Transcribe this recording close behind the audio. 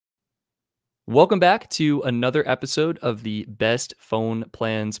Welcome back to another episode of the Best Phone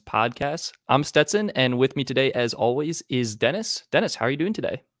Plans Podcast. I'm Stetson, and with me today, as always, is Dennis. Dennis, how are you doing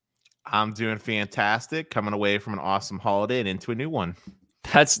today? I'm doing fantastic. Coming away from an awesome holiday and into a new one.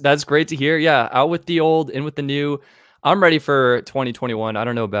 That's great to hear. Yeah, out with the old, in with the new. I'm ready for 2021. I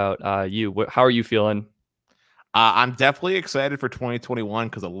don't know about you. How are you feeling? I'm definitely excited for 2021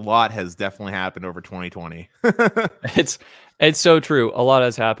 because a lot has definitely happened over 2020. It's so true. A lot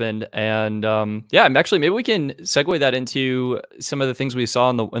has happened, and yeah, actually maybe we can segue that into some of the things we saw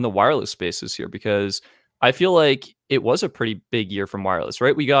in the wireless space this year, because I feel like it was a pretty big year from wireless,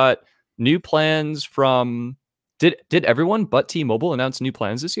 right? We got new plans from did everyone but T-Mobile announce new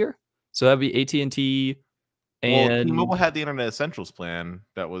plans this year? So that'd be AT&T Well, and T-Mobile had the Internet Essentials plan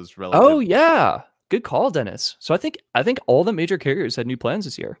that was oh relative. yeah, good call, Dennis. So I think all the major carriers had new plans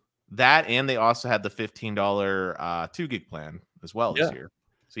this year. That, and they also had the $15 2 gig plan as well this Yeah. year.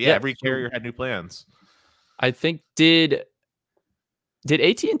 So yeah, Yeah. every carrier had new plans. I think did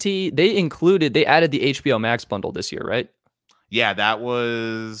AT&T, they added the HBO Max bundle this year, right? Yeah, that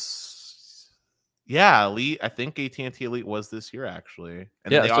was Elite. I think AT&T Elite was this year actually, and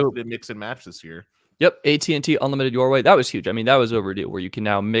then Yeah, they also so did mix and match this year. yep, AT&T Unlimited Your Way. That was huge. I mean, that was overdue, where you can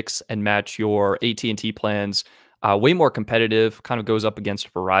now mix and match your AT&T plans. Way more competitive, kind of goes up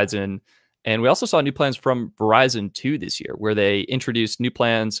against Verizon. And we also saw new plans from Verizon too this year, where they introduced new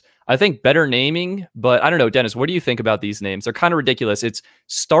plans. I think better naming, but I don't know, Dennis, what do you think about these names? They're kind of ridiculous. It's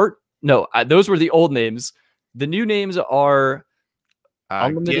those were the old names. The new names are Get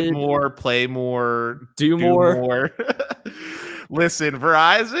Unlimited, more, play more, Do do More. more. Listen,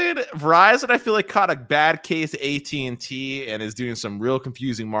 Verizon, I feel like caught a bad case of AT&T and is doing some real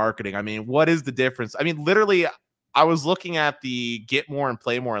confusing marketing. I mean, what is the difference? I mean, literally, I was looking at the Get More and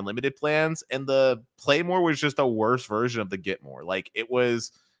Play More Unlimited plans, and the Play More was just a worse version of the Get More. Like, it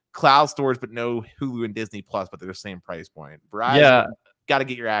was cloud storage, but no Hulu and Disney Plus, but they're the same price point. Verizon, Yeah, got to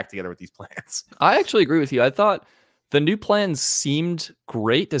get your act together with these plans. I actually agree with you. I thought the new plans seemed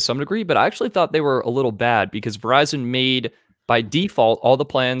great to some degree, but I actually thought they were a little bad because Verizon made by default all the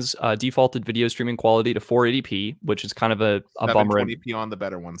plans defaulted video streaming quality to 480p, which is kind of a bummer. 720p on the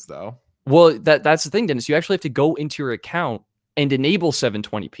better ones, though. Well, that's the thing, Dennis. You actually have to go into your account and enable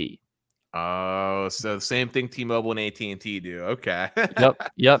 720p. Oh, so same thing T-Mobile and AT&T do. Okay.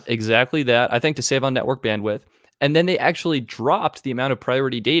 Yep, exactly that. I think to save on network bandwidth. And then they actually dropped the amount of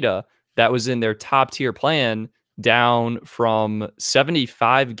priority data that was in their top tier plan down from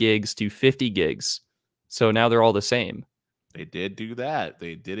 75 gigs to 50 gigs. So now they're all the same. They did do that.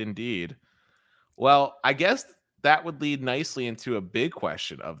 They did indeed. Well, I guess that would lead nicely into a big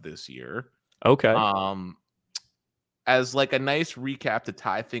question of this year. Okay. As like a nice recap to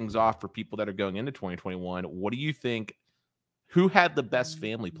tie things off for people that are going into 2021, what do you think? Who had the best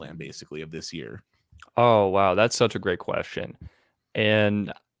family plan basically of this year? Oh, wow. That's such a great question.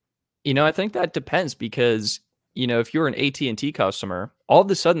 And, I think that depends because, if you're an AT&T customer, all of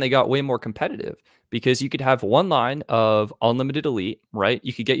a sudden they got way more competitive because you could have one line of unlimited elite, right?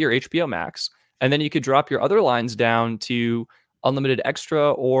 You could get your HBO Max, and then you could drop your other lines down to unlimited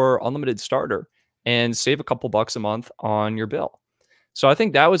extra or unlimited starter and save a couple bucks a month on your bill. So I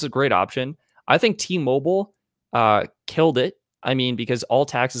think that was a great option. I think T-Mobile killed it. I mean, because all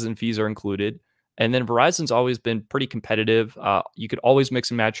taxes and fees are included. And then Verizon's always been pretty competitive. You could always mix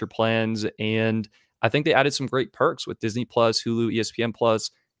and match your plans. And I think they added some great perks with Disney Plus, Hulu, ESPN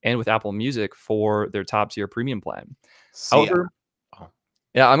Plus, and with Apple Music for their top tier premium plan. However,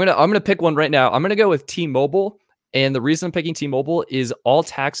 yeah, I'm gonna pick one right now. I'm gonna go with T-Mobile. And the reason I'm picking T-Mobile is all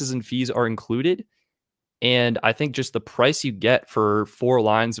taxes and fees are included. And I think just the price you get for 4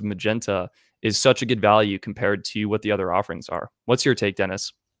 lines of Magenta is such a good value compared to what the other offerings are. What's your take,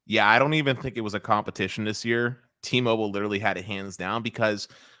 Dennis? Yeah, I don't even think it was a competition this year. T-Mobile literally had it hands down because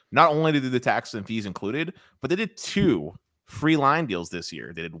not only did the taxes and fees included, but they did 2 free line deals this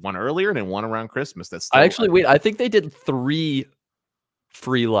year. They did one earlier and then one around Christmas. That's still, I think they did 3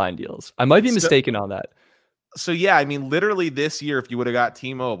 free line deals. I might be mistaken on that. So yeah, I mean, literally this year, if you would have got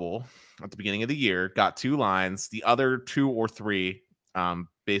T-Mobile at the beginning of the year, got 2 lines, the other 2 or 3,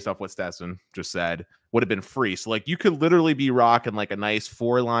 based off what Stetson just said, would have been free. So like you could literally be rocking like a nice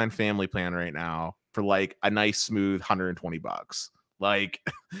 4-line family plan right now for like a nice smooth $120. Like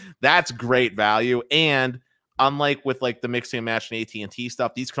that's great value. And unlike with like the mixing and matching AT&T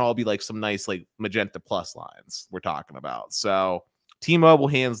stuff, these can all be like some nice like Magenta Plus lines we're talking about. So T-Mobile,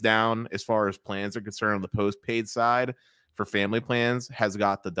 hands down, as far as plans are concerned on the postpaid side for family plans, has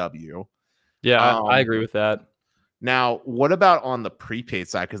got the W. Yeah, I agree with that. Now, what about on the prepaid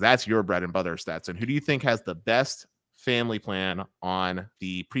side? Because that's your bread and butter, Stetson. Who do you think has the best family plan on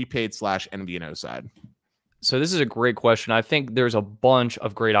the prepaid / MVNO side? So this is a great question. I think there's a bunch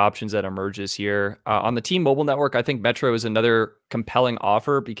of great options that emerges here. On the T-Mobile network, I think Metro is another compelling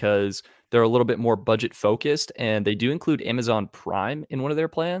offer because they're a little bit more budget focused and they do include Amazon Prime in one of their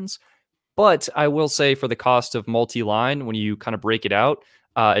plans. But I will say for the cost of multi-line, when you kind of break it out,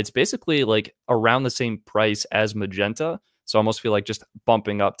 it's basically like around the same price as Magenta. So I almost feel like just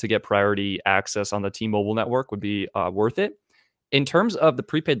bumping up to get priority access on the T-Mobile network would be worth it. In terms of the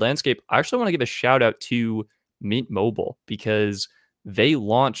prepaid landscape, I actually want to give a shout out to Mint Mobile because they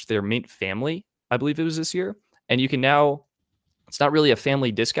launched their Mint family, I believe it was this year. And you can now, it's not really a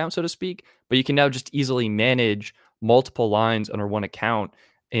family discount, so to speak, but you can now just easily manage multiple lines under one account.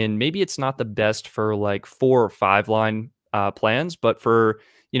 And maybe it's not the best for like 4 or 5 line plans, but for,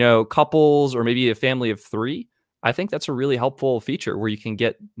 couples or maybe a family of 3, I think that's a really helpful feature where you can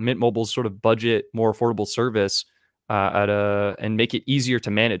get Mint Mobile's sort of budget, more affordable service and make it easier to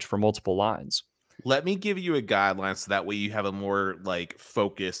manage for multiple lines. Let me give you a guideline so that way you have a more like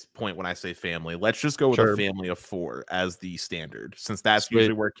focused point when I say family. Let's just go with a family of 4 as the standard, since that's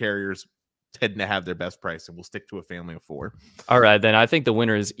usually where carriers tend to have their best price, and we'll stick to a family of 4. All right, then I think the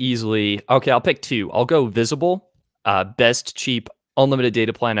winner is easily, okay, I'll pick 2. I'll go Visible, best cheap unlimited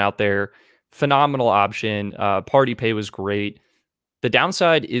data plan out there. Phenomenal option. Party Pay was great. The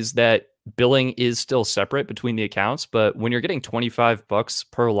downside is that billing is still separate between the accounts, but when you're getting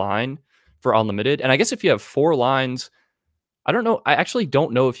 $25 per line for unlimited, and I guess if you have 4 lines, I don't know. I actually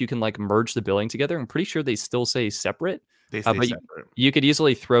don't know if you can like merge the billing together. I'm pretty sure they still say separate. They say separate. You could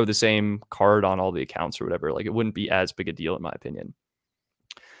easily throw the same card on all the accounts or whatever. Like it wouldn't be as big a deal in my opinion.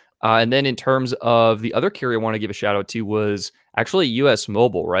 And then in terms of the other carrier I want to give a shout out to was actually US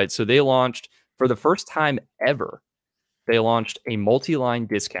Mobile, right? So they launched for the first time ever, they launched a multi-line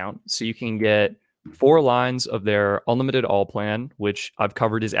discount. So you can get 4 lines of their unlimited all plan, which I've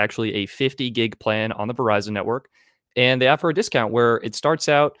covered is actually a 50 gig plan on the Verizon network. And they offer a discount where it starts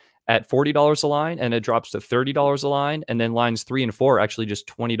out at $40 a line and it drops to $30 a line. And then lines 3 and 4 are actually just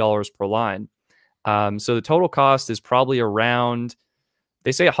 $20 per line. So the total cost is probably around,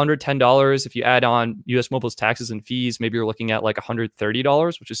 they say $110. If you add on US Mobile's taxes and fees, maybe you're looking at like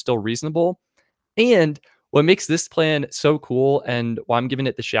 $130, which is still reasonable. And what makes this plan so cool and why I'm giving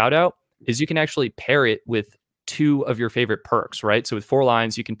it the shout out is you can actually pair it with 2 of your favorite perks, right? So with 4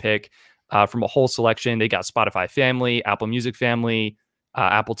 lines, you can pick from a whole selection. They got Spotify Family, Apple Music Family,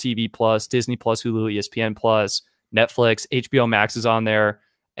 Apple TV Plus, Disney Plus, Hulu, ESPN Plus, Netflix, HBO Max is on there.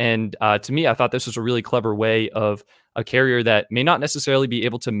 And to me, I thought this was a really clever way of a carrier that may not necessarily be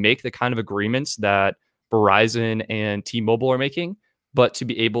able to make the kind of agreements that Verizon and T-Mobile are making, but to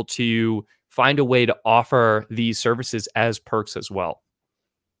be able to find a way to offer these services as perks as well.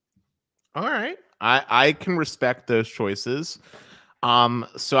 All right. I can respect those choices. So I'm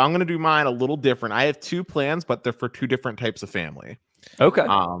going to do mine a little different. I have 2 plans, but they're for 2 different types of family. Okay.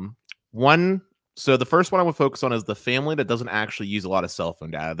 So the first one I would focus on is the family that doesn't actually use a lot of cell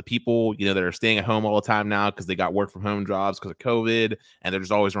phone data. The people, that are staying at home all the time now because they got work from home jobs because of COVID, and they're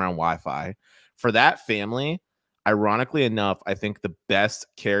just always around Wi-Fi. For that family, ironically enough, I think the best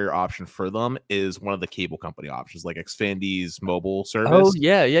carrier option for them is one of the cable company options, like Xfinity's mobile service. Oh,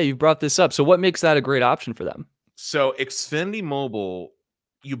 yeah. You brought this up. So what makes that a great option for them? So Xfinity Mobile,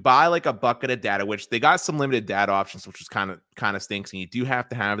 you buy like a bucket of data, which they got some limited data options, which is kind of stinks. And you do have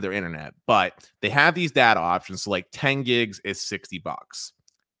to have their internet, but they have these data options. So like 10 gigs is $60,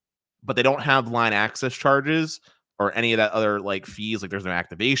 but they don't have line access charges or any of that other like fees. Like there's no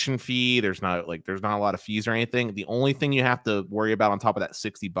activation fee. There's not a lot of fees or anything. The only thing you have to worry about on top of that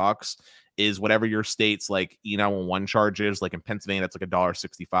 $60 is whatever your state's like E911 charges. Like in Pennsylvania, that's like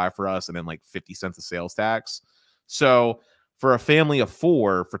 $1.65 for us, and then like 50 cents of sales tax. So for a family of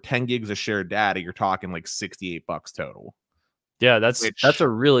 4, for 10 gigs of shared data, you're talking like $68 total. Yeah, that's a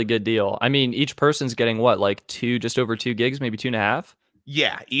really good deal. I mean, each person's getting what, like just over 2 gigs, maybe 2.5?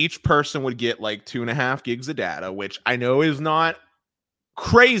 Yeah, each person would get like 2.5 gigs of data, which I know is not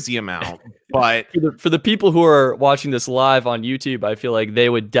crazy amount, but for the people who are watching this live on YouTube, I feel like they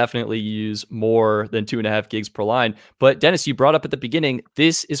would definitely use more than 2.5 gigs per line. But Dennis, you brought up at the beginning,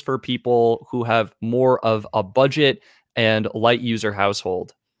 this is for people who have more of a budget and light user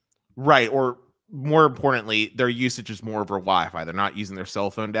household. Right. Or more importantly, their usage is more over Wi-Fi. They're not using their cell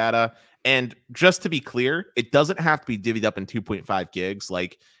phone data. And just to be clear, it doesn't have to be divvied up in 2.5 gigs.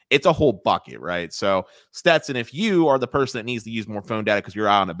 Like it's a whole bucket, right? So Stetson, if you are the person that needs to use more phone data because you're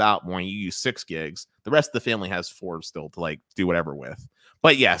out and about more and you use 6 gigs, the rest of the family has 4 still to like do whatever with.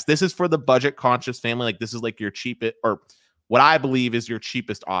 But yes, this is for the budget conscious family. Like this is like your cheapest, or what I believe is your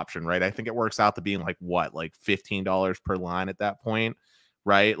cheapest option, right? I think it works out to being like what, like $15 per line at that point,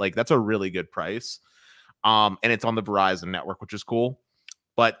 right? Like that's a really good price. And it's on the Verizon network, which is cool.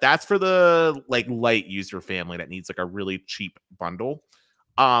 But that's for the like light user family that needs like a really cheap bundle.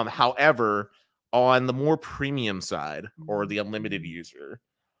 However, on the more premium side or the unlimited user,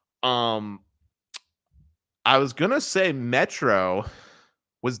 I was gonna say Metro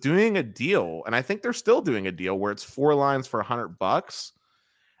was doing a deal, and I think they're still doing a deal where it's 4 lines for $100.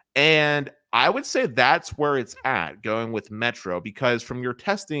 And I would say that's where it's at, going with Metro, because from your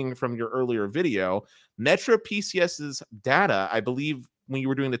testing from your earlier video, Metro PCS's data, I believe when you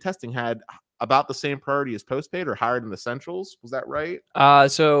were doing the testing, had about the same priority as postpaid or higher than Essentials. Was that right?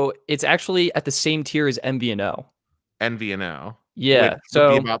 So it's actually at the same tier as MVNO. NVNO, which Yeah. would be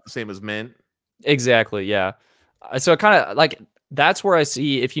So about the same as Mint. exactly. Yeah. So kind of like that's where I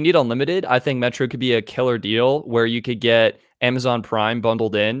see if you need unlimited, I think Metro could be a killer deal where you could get Amazon Prime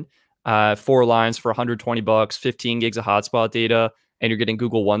bundled in, 4 lines for $120, 15 gigs of hotspot data, and you're getting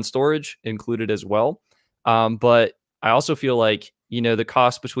Google One storage included as well. But I also feel like, the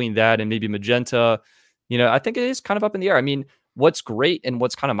cost between that and maybe Magenta, I think it is kind of up in the air. I mean, what's great and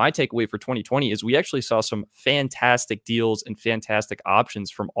what's kind of my takeaway for 2020 is we actually saw some fantastic deals and fantastic options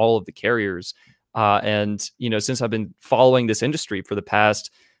from all of the carriers. And, since I've been following this industry for the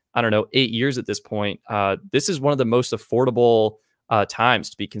past, I don't know, 8 years at this point, this is one of the most affordable times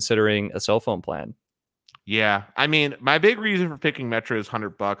to be considering a cell phone plan. Yeah. I mean, my big reason for picking Metro is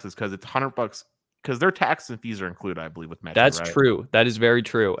 $100 is because it's $100 because their tax and fees are included, I believe, with Metro. That's right? true. That is very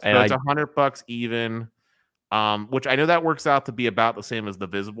true. And So it's $100 even, which I know that works out to be about the same as the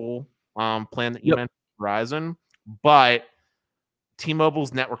Visible plan that you yep. mentioned, Verizon, but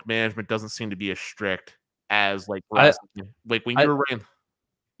T-Mobile's network management doesn't seem to be as strict as like Verizon. Like when I, you were running.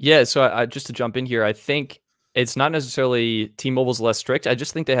 Yeah, so I just to jump in here, I think it's not necessarily T-Mobile's less strict. I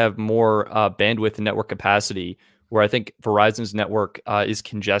just think they have more bandwidth and network capacity, where I think Verizon's network is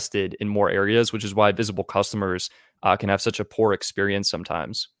congested in more areas, which is why visible customers can have such a poor experience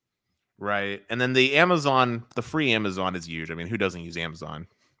sometimes. Right. And then the free Amazon is huge. I mean, who doesn't use Amazon?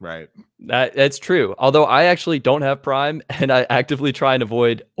 Right. That's true. Although I actually don't have Prime, and I actively try and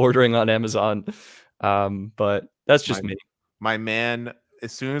avoid ordering on Amazon. But that's just me. My man,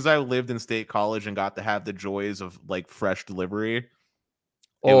 as soon as I lived in state college and got to have the joys of like fresh delivery,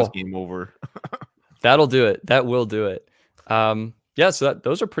 it was game over. That'll do it. That will do it. Yeah, so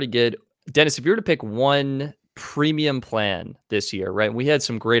those are pretty good. Dennis, if you were to pick one premium plan this year, right? We had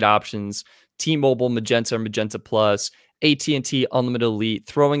some great options: T-Mobile, Magenta, Magenta Plus, AT&T Unlimited Elite,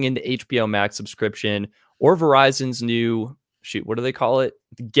 throwing in the HBO Max subscription, or Verizon's new, what do they call it?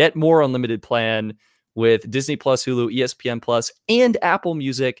 Get More Unlimited plan with Disney Plus, Hulu, ESPN Plus, and Apple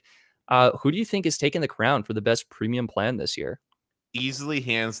Music. Who do you think is taking the crown for the best premium plan this year? Easily,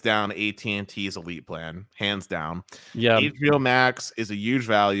 hands down, AT&T's Elite plan, hands down. Yeah, HBO Max is a huge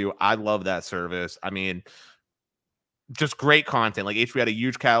value. I love that service. I mean, just great content. Like HBO had a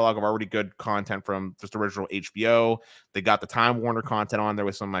huge catalog of already good content from just original HBO. They got the Time Warner content on there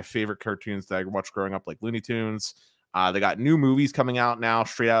with some of my favorite cartoons that I watched growing up, like Looney Tunes. They got new movies coming out now,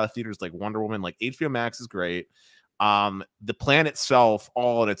 straight out of theaters, like Wonder Woman. Like HBO Max is great. The plan itself,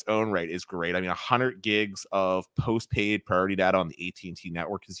 all in its own right, is great. I mean, 100 gigs of postpaid priority data on the AT&T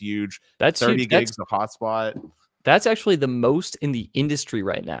network is huge. that's 30 huge. gigs of hotspot. That's actually the most in the industry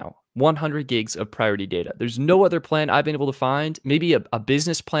right now. 100 gigs of priority data. There's no other plan I've been able to find. Maybe a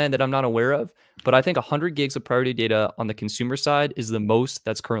business plan that I'm not aware of, but I think 100 gigs of priority data on the consumer side is the most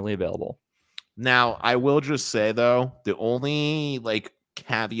that's currently available. Now, I will just say though, the only like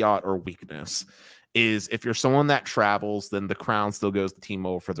caveat or weakness is if you're someone that travels, then the crown still goes to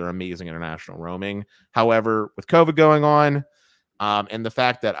T-Mobile for their amazing international roaming. However, with COVID going on, and the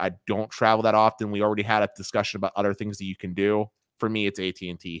fact that I don't travel that often, we already had a discussion about other things that you can do. For me, it's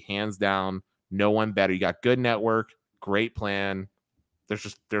AT&T, hands down. No one better. You got good network, great plan.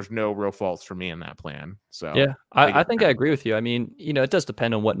 There's no real faults for me in that plan. So yeah, I think I agree with you. I mean, it does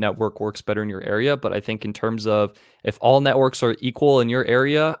depend on what network works better in your area, but I think in terms of if all networks are equal in your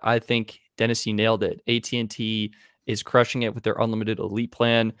area, I think Dennis, you nailed it. AT&T is crushing it with their unlimited elite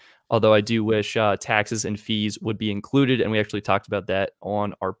plan. Although I do wish taxes and fees would be included, and we actually talked about that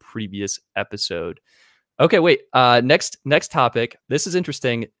on our previous episode. Okay, wait. Next topic. This is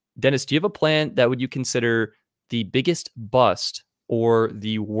interesting. Dennis, do you have a plan that would you consider the biggest bust or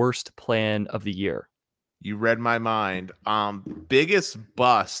the worst plan of the year? You read my mind. Biggest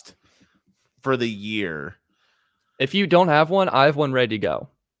bust for the year. If you don't have one, I have one ready to go.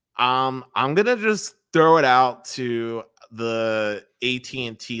 I'm gonna just throw it out to the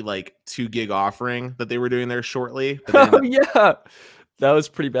AT&T like 2 gig offering that they were doing there shortly. But then, Oh yeah, that was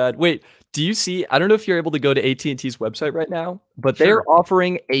pretty bad. Wait, do you see? I don't know if you're able to go to AT&T's website right now, but they are sure.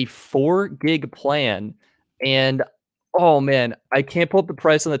 offering a 4 gig plan, and oh man, I can't pull up the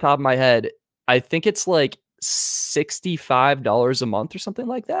price on the top of my head. I think it's like $65 a month or something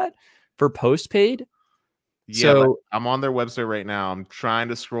like that for postpaid. Yeah, So I'm on their website right now. I'm trying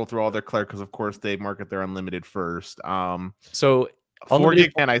to scroll through all their clear because of course they market their unlimited first. so 4 unlimited.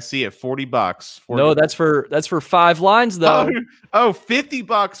 gig plan, I see it, $40. 4 No, gig. that's for 5 lines Oh, though. oh,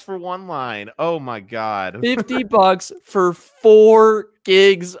 $50 for 1 line. Oh my god. $50 for 4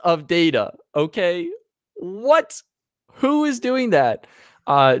 gigs of data. Okay. What? Who is doing that?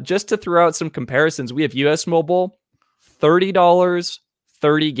 Just to throw out some comparisons, we have US Mobile, $30,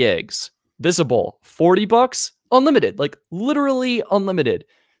 30 gigs. Visible, $40, unlimited, like literally unlimited.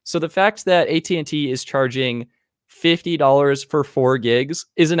 So the fact that AT&T is charging $50 for 4 gigs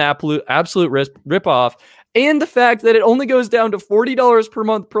is an absolute rip off. And the fact that it only goes down to $40 per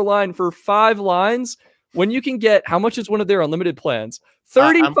month per line for 5 lines when you can get, how much is one of their unlimited plans?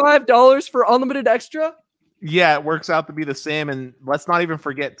 $35 for unlimited extra? Yeah, it works out to be the same. And let's not even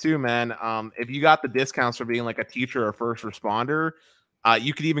forget too, man. If you got the discounts for being like a teacher or first responder,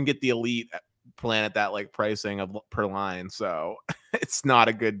 you could even get the elite plan at that like pricing of per line. So it's not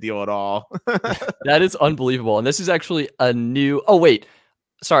a good deal at all. That is unbelievable. And this is actually a new, oh wait,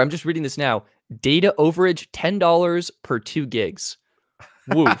 sorry, I'm just reading this now. Data overage, $10 per 2 gigs.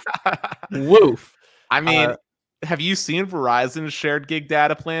 Woof. Woof. I mean, have you seen Verizon's shared gig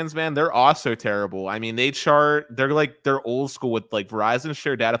data plans, man? They're also terrible. I mean, they're old school with like Verizon's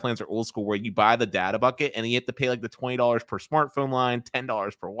shared data plans are old school where you buy the data bucket and you have to pay like the $20 per smartphone line,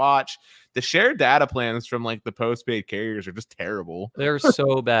 $10 per watch. The shared data plans from like the postpaid carriers are just terrible. They're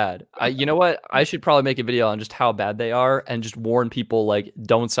so bad. You know what? I should probably make a video on just how bad they are and just warn people like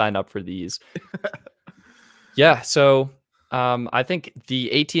don't sign up for these. Yeah, so I think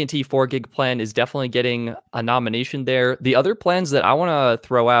the AT&T 4 gig plan is definitely getting a nomination there. The other plans that I want to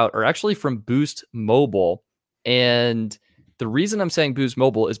throw out are actually from Boost Mobile. And the reason I'm saying Boost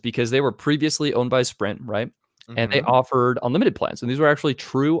Mobile is because they were previously owned by Sprint, right? And they offered unlimited plans. And these were actually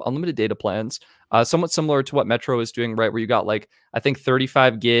true unlimited data plans, somewhat similar to what Metro is doing, right? Where you got like, I think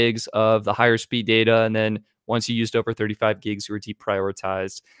 35 gigs of the higher speed data. And then once you used over 35 gigs, you were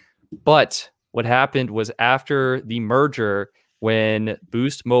deprioritized. But what happened was after the merger, when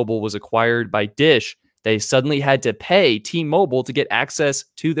Boost Mobile was acquired by Dish, they suddenly had to pay T-Mobile to get access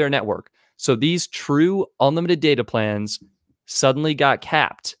to their network. So these true unlimited data plans suddenly got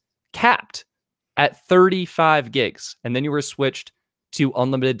capped at 35 gigs. And then you were switched to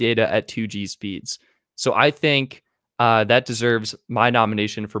unlimited data at 2G speeds. So I think that deserves my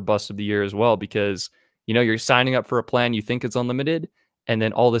nomination for Bust of the Year as well, because, you know, you're signing up for a plan you think it's unlimited, and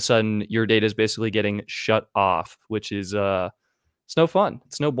then all of a sudden your data is basically getting shut off, which is it's no fun.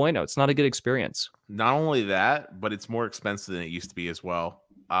 It's no bueno. It's not a good experience. Not only that, but it's more expensive than it used to be as well.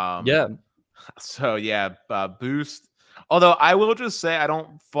 Yeah. So yeah, Boost. Although I will just say I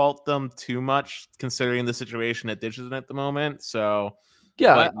don't fault them too much considering the situation that Dish is in at the moment. So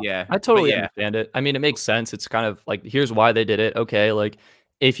Yeah, but yeah, I totally but yeah. understand it. I mean, it makes sense. It's kind of like, here's why they did it. Okay, like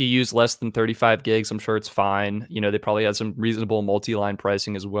if you use less than 35 gigs, I'm sure it's fine. You know, they probably had some reasonable multi-line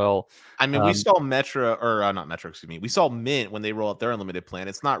pricing as well. I mean, we saw Metro or not Metro, excuse me. We saw Mint when they roll out their unlimited plan.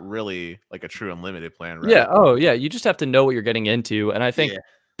 It's not really like a true unlimited plan, right? Yeah. Oh, yeah. You just have to know what you're getting into. And I think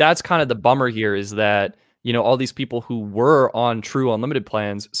that's kind of the bummer here is that, you know, all these people who were on true unlimited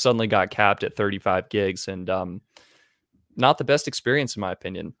plans suddenly got capped at 35 gigs and not the best experience, in my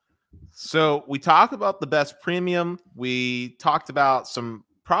opinion. So we talked about the best premium. We talked about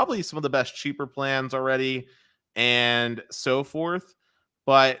probably some of the best cheaper plans already and so forth.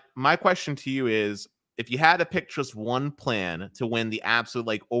 But my question to you is, if you had to pick just one plan to win the absolute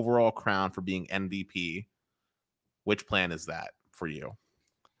like overall crown for being MVP, which plan is that for you?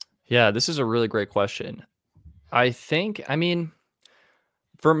 Yeah, this is a really great question. I mean,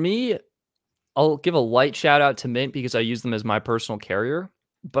 for me, I'll give a light shout out to Mint because I use them as my personal carrier.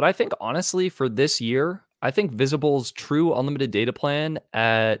 But I think honestly, for this year, I think Visible's true unlimited data plan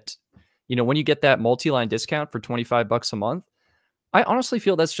at, you know, when you get that multi-line discount for $25 a month, I honestly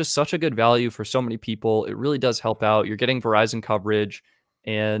feel that's just such a good value for so many people. It really does help out. You're getting Verizon coverage,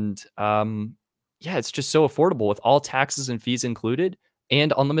 and yeah, it's just so affordable with all taxes and fees included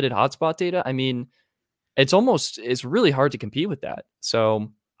and unlimited hotspot data. I mean, it's really hard to compete with that.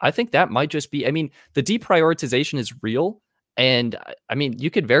 So I think that might just be, I mean, the deprioritization is real. And I mean, you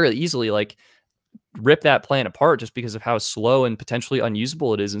could very easily like rip that plan apart just because of how slow and potentially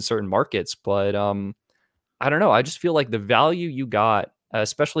unusable it is in certain markets. But I don't know. I just feel like the value you got,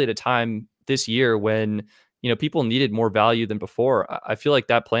 especially at a time this year when, people needed more value than before. I feel like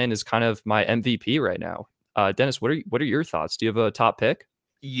that plan is kind of my MVP right now. Dennis, what are your thoughts? Do you have a top pick?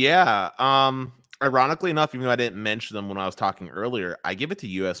 Yeah. Ironically enough, even though I didn't mention them when I was talking earlier, I give it to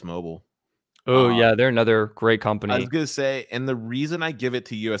US Mobile. Oh Um, yeah, they're another great I was company. gonna say, and the reason I give it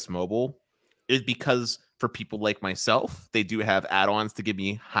to US Mobile is because for people like myself, they do have add-ons to give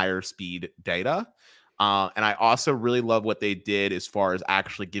me higher speed data. And I also really love what they did as far as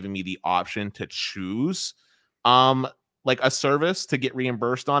actually giving me the option to choose um like a service to get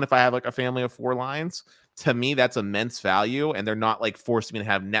reimbursed on if I have like a family of 4 lines. To me, that's immense value, and they're not like forcing me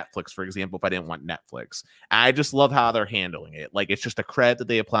to have Netflix, for example, if I didn't want Netflix. I just love how they're handling it. Like it's just a credit that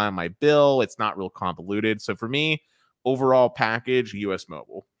they apply on my bill. It's not real convoluted. So for me, overall package, US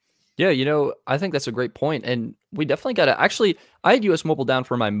Mobile. Yeah, I think that's a great point. And we definitely got to actually, I had US Mobile down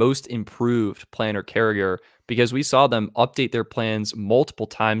for my most improved plan or carrier because we saw them update their plans multiple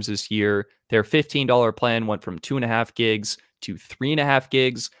times this year. Their $15 plan went from 2.5 gigs to 3.5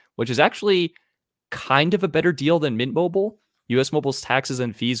 gigs, which is actually kind of a better deal than Mint Mobile. US Mobile's taxes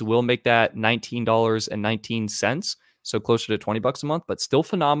and fees will make that $19.19, so closer to $20 a month, but still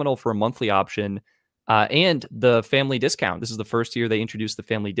phenomenal for a monthly option. And the family discount. This is the first year they introduced the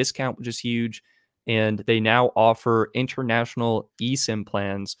family discount, which is huge. And they now offer international eSIM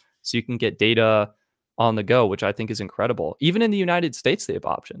plans so you can get data on the go, which I think is incredible. Even in the United States, they have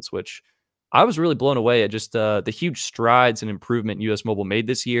options, which I was really blown away at just the huge strides and improvement US Mobile made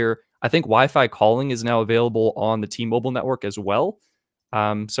this year. I think Wi-Fi calling is now available on the T-Mobile network as well.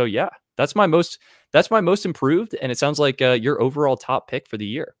 So yeah, that's my most improved, and it sounds like your overall top pick for the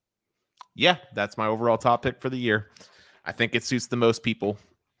year. Yeah, that's my overall top pick for the year. I think it suits the most people.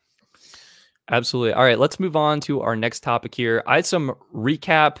 Absolutely. All right, let's move on to our next topic here. I had some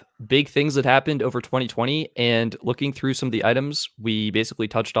recap big things that happened over 2020, and looking through some of the items, we basically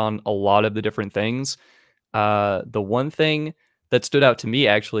touched on a lot of the different things. The one thing that stood out to me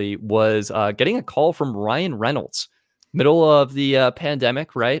actually was getting a call from Ryan Reynolds, middle of the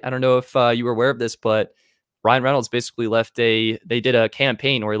pandemic, right? I don't know if you were aware of this, but Ryan Reynolds basically they did a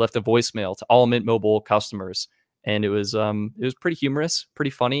campaign where he left a voicemail to all Mint Mobile customers, and it was pretty humorous,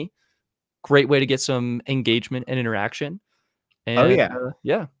 pretty funny, great way to get some engagement and interaction. Oh And yeah.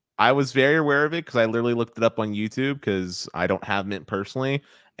 yeah, I was very aware of it because I literally looked it up on YouTube because I don't have Mint personally.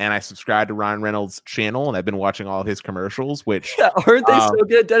 And I subscribed to Ryan Reynolds' channel and I've been watching all of his commercials, which yeah, aren't they uh, so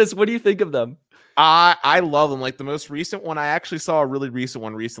good, Dennis? What do you think of them? I love them. Like the most recent one, I actually saw a really recent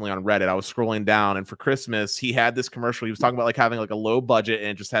one recently on Reddit. I was scrolling down, and for Christmas, he had this commercial. He was talking about like having like a low budget and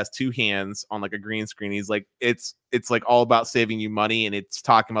it just has two hands on like a green screen. He's like, it's like all about saving you money, and it's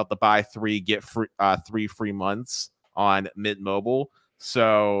talking about the buy three get free 3 free months on Mint Mobile.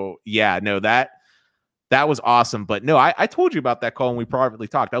 So yeah, no, that was awesome. But no, I told you about that call when we privately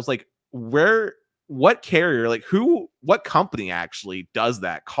talked. I was like, what carrier, like what company actually does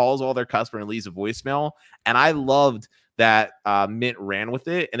that, calls all their customer and leaves a voicemail? And I loved that Mint ran with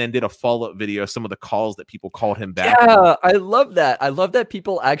it and then did a follow-up video of some of the calls that people called him back. Yeah, I love that. I love that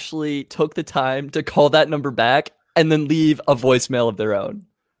people actually took the time to call that number back and then leave a voicemail of their own.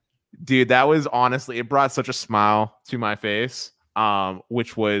 Dude, that was honestly, it brought such a smile to my face,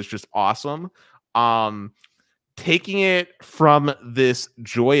 which was just awesome. Um, Taking it from this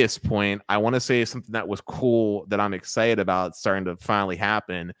joyous point, I want to say something that was cool that I'm excited about starting to finally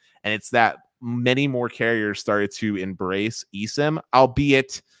happen. And it's that many more carriers started to embrace eSIM,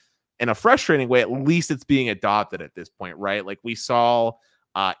 albeit in a frustrating way. At least it's being adopted at this point, right? Like we saw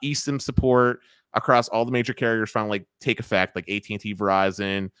eSIM support across all the major carriers finally like take effect, like AT&T,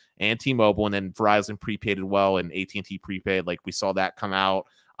 Verizon, and T-Mobile, and then Verizon prepaid as well, and AT&T prepaid. Like we saw that come out.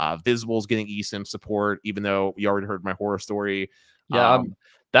 Visible's getting eSIM support, even though you already heard my horror story. Yeah,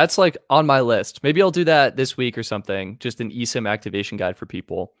 that's like on my list. Maybe I'll do that this week or something. Just an eSIM activation guide for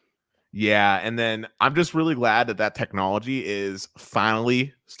people. Yeah, and then I'm just really glad that that technology is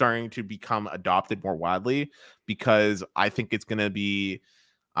finally starting to become adopted more widely because I think it's going to be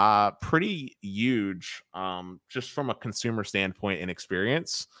pretty huge just from a consumer standpoint and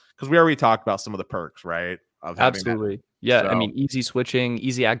experience because we already talked about some of the perks, right, of having that. Absolutely. Yeah, I So mean, easy switching,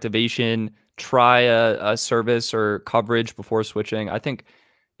 easy activation, try a service or coverage before switching. I think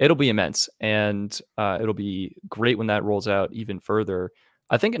it'll be immense, and it'll be great when that rolls out even further.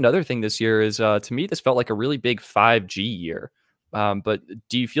 I think another thing this year is, to me, this felt like a really big 5G year. But how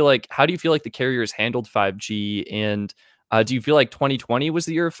do you feel like the carriers handled 5G? And do you feel like 2020 was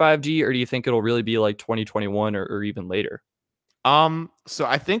the year of 5G, or do you think it'll really be like 2021 or even later? so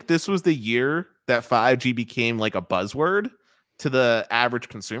I think this was the year that 5G became like a buzzword to the average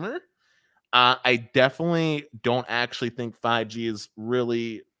consumer. I definitely don't actually think 5G is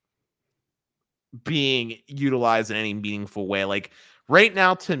really being utilized in any meaningful way. Like right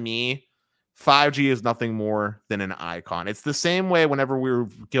now, to me, 5G is nothing more than an icon. It's the same way whenever we were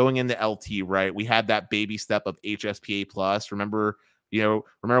going into LT, right? We had that baby step of HSPA plus. Remember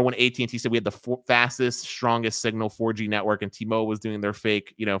when AT&T said we had the fastest, strongest signal 4G network, and T-Mobile was doing their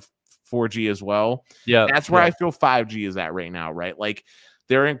fake, 4G as well. Yeah, That's where I feel 5G is at right now, right? Like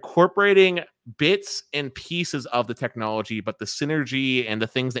they're incorporating bits and pieces of the technology, but the synergy and the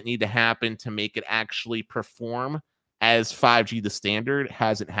things that need to happen to make it actually perform as 5G the standard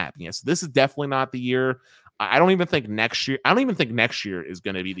hasn't happened yet. So this is definitely not the year. I don't even think next year is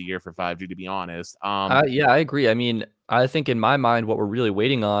going to be the year for 5G, to be honest. Yeah, I agree. I mean, I think in my mind, what we're really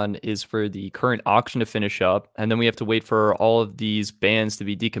waiting on is for the current auction to finish up, and then we have to wait for all of these bands to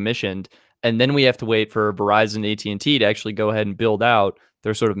be decommissioned, and then we have to wait for Verizon, AT&T to actually go ahead and build out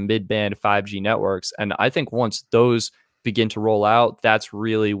their sort of mid-band 5G networks. And I think once those begin to roll out, that's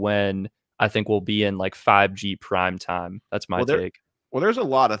really when I think we'll be in like 5G prime time. That's my take. Well, there's a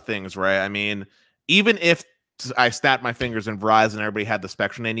lot of things, right? I mean, even if I snapped my fingers and Verizon, everybody had the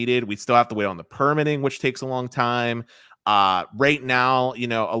spectrum they needed, we'd still have to wait on the permitting, which takes a long time. Right now,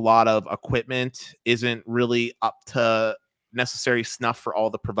 a lot of equipment isn't really up to necessary snuff for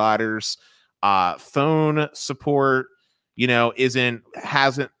all the providers. Phone support,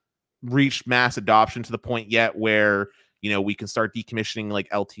 hasn't reached mass adoption to the point yet where we can start decommissioning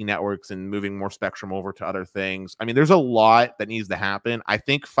like LT networks and moving more spectrum over to other things. I mean, there's a lot that needs to happen. I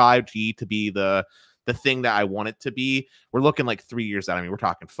think 5G to be the thing that I want it to be, we're looking like 3 years out. I mean, we're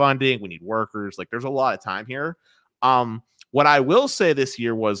talking funding, we need workers, like there's a lot of time here. What I will say this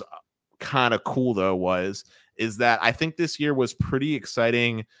year was kind of cool though is that I think this year was pretty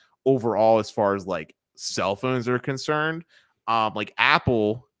exciting overall as far as like cell phones are concerned. Like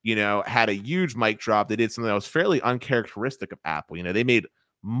Apple, had a huge mic drop. They did something that was fairly uncharacteristic of Apple. They made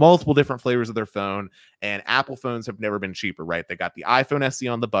multiple different flavors of their phone, and Apple phones have never been cheaper, right? They got the iPhone SE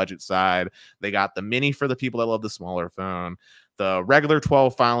on the budget side. They got the mini for the people that love the smaller phone. The regular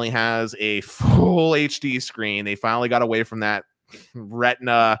 12 finally has a full HD screen. They finally got away from that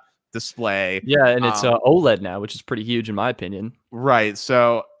Retina display. Yeah, and it's OLED now, which is pretty huge in my opinion. Right.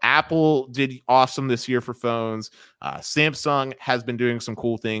 So Apple did awesome this year for phones. Samsung has been doing some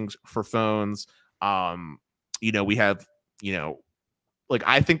cool things for phones. We have, like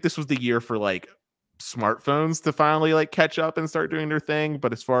I think this was the year for like smartphones to finally like catch up and start doing their thing.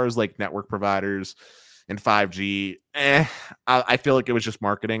 But as far as like network providers and 5G, I feel like it was just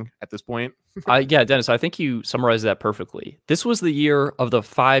marketing at this point. Yeah, Dennis, I think you summarized that perfectly. This was the year of the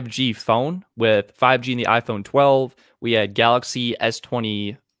 5G phone with 5G in the iPhone 12. We had Galaxy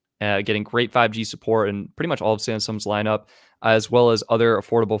S20 getting great 5G support, and pretty much all of Samsung's lineup, as well as other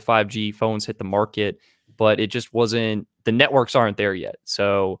affordable 5G phones hit the market. But it just wasn't, the networks aren't there yet.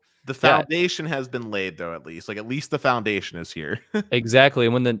 So the foundation has been laid, though, at least the foundation is here. Exactly.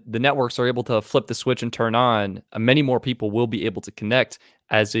 And when the networks are able to flip the switch and turn on, many more people will be able to connect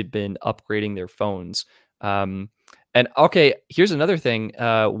as they've been upgrading their phones. And okay, here's another thing.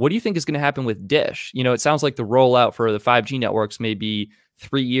 What do you think is going to happen with Dish? It sounds like the rollout for the 5G networks may be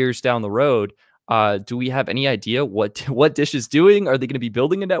 3 years down the road. Do we have any idea what Dish is doing? Are they going to be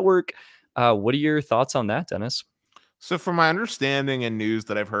building a network? What are your thoughts on that, Dennis? So from my understanding and news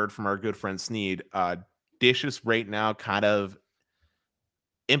that I've heard from our good friend Sneed, Dish is right now kind of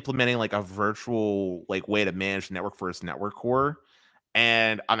implementing like a virtual like way to manage the network for its network core.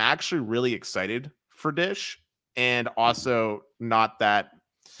 And I'm actually really excited for Dish. And also not that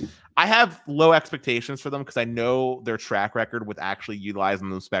I have low expectations for them because I know their track record with actually utilizing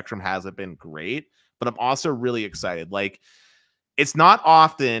the spectrum hasn't been great, but I'm also really excited. Like it's not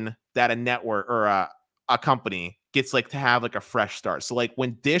often that a network or a company gets like to have like a fresh start. So like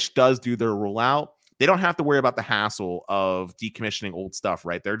when Dish does do their rollout, they don't have to worry about the hassle of decommissioning old stuff,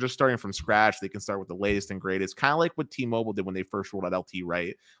 right? They're just starting from scratch. They can start with the latest and greatest, kind of like what T-Mobile did when they first rolled out LT,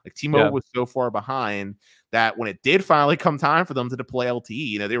 right? Like T-Mobile was so far behind that when it did finally come time for them to deploy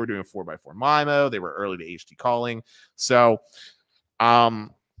LTE, they were doing 4x4 MIMO. They were early to HD calling. So,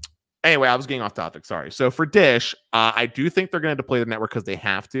 anyway, I was getting off topic. Sorry. So for Dish, I do think they're going to deploy the network because they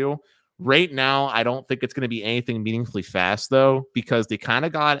have to. Right now, I don't think it's going to be anything meaningfully fast, though, because they kind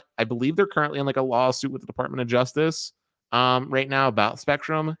of got, I believe they're currently in like a lawsuit with the Department of Justice right now about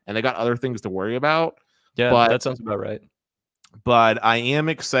Spectrum, and they got other things to worry about. Yeah, but, that sounds about right. But I am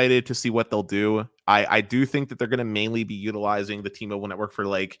excited to see what they'll do. I do think that they're going to mainly be utilizing the T-Mobile network for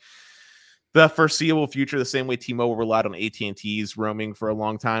like the foreseeable future, the same way T-Mobile relied on AT&T's roaming for a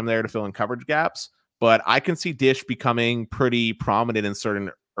long time there to fill in coverage gaps. but I can see Dish becoming pretty prominent in certain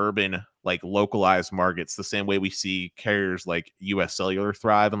urban, like localized markets, the same way we see carriers like US Cellular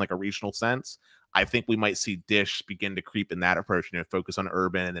thrive in like a regional sense. I think we might see Dish begin to creep in that approach, focus on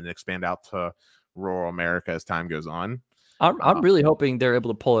urban and then expand out to rural America as time goes on. I'm really hoping they're able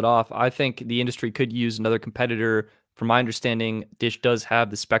to pull it off. I think the industry could use another competitor. From my understanding, Dish does have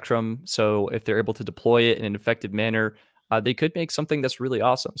the spectrum, so if they're able to deploy it in an effective manner, they could make something that's really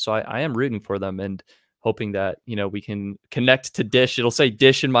awesome. So I am rooting for them and hoping that we can connect to Dish. It'll say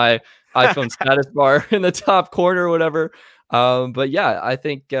Dish in my iPhone status bar in the top corner or whatever. But yeah, I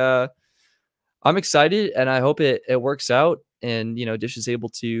think I'm excited, and I hope it works out, and Dish is able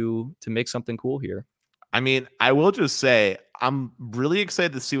to make something cool here. I mean, I will just say I'm really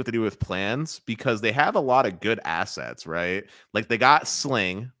excited to see what they do with plans because they have a lot of good assets, right? Like they got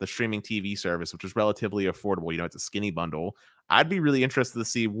Sling, the streaming TV service, which is relatively affordable. It's a skinny bundle. I'd be really interested to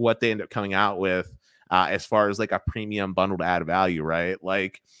see what they end up coming out with as far as like a premium bundle to add value, right?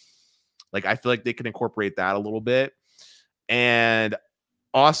 Like I feel like they can incorporate that a little bit. And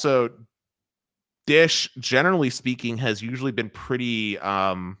also, Dish, generally speaking, has usually been pretty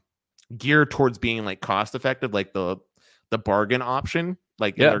geared towards being like cost effective, like the bargain option,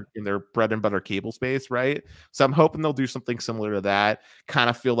 like in their bread and butter cable space, right? So I'm hoping they'll do something similar to that. Kind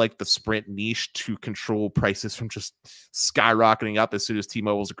of feel like the Sprint niche to control prices from just skyrocketing up as soon as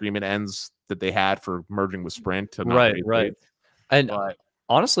T-Mobile's agreement ends that they had for merging with Sprint. To not Right. And but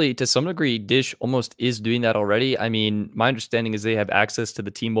honestly, to some degree, Dish almost is doing that already. I mean, my understanding is they have access to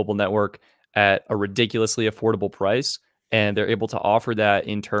the T-Mobile network at a ridiculously affordable price, and they're able to offer that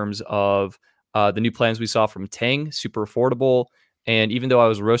in terms of the new plans we saw from Tang, super affordable. And even though I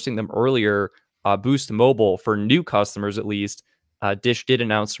was roasting them earlier, Boost Mobile, for new customers at least, Dish did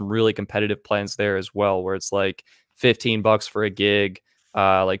announce some really competitive plans there as well, where it's like $15 for a gig,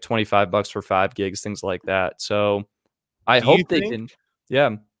 like $25 for 5 gigs, things like that. So I do you hope they think can.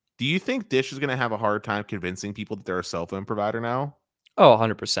 Yeah. do you think Dish is going to have a hard time convincing people that they're a cell phone provider now? Oh,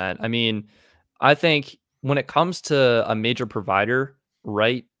 100%. I mean, I think when it comes to a major provider,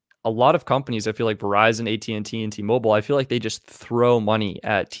 right? A lot of companies, I feel like Verizon, AT&T, and T-Mobile, I feel like they just throw money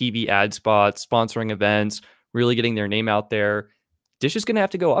at TV ad spots, sponsoring events, really getting their name out there. Dish is going to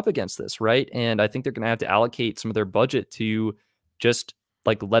have to go up against this, right? And I think they're going to have to allocate some of their budget to just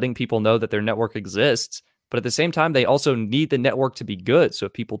like letting people know that their network exists. But at the same time, they also need the network to be good. So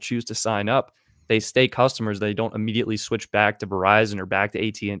if people choose to sign up, they stay customers. They don't immediately switch back to Verizon or back to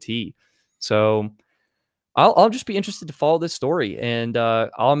AT&T. So I'll just be interested to follow this story, and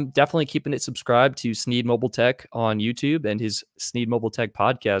I'm definitely keeping it subscribed to Sneed Mobile Tech on YouTube and his Sneed Mobile Tech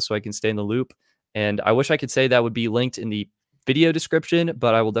podcast, so I can stay in the loop. And I wish I could say that would be linked in the video description,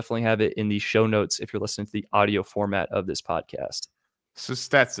 but I will definitely have it in the show notes if you're listening to the audio format of this podcast. So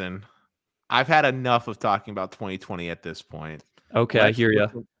Stetson, I've had enough of talking about 2020 at this point. Okay, I hear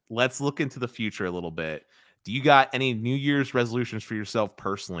you. Let's look into the future a little bit. Do you got any New Year's resolutions for yourself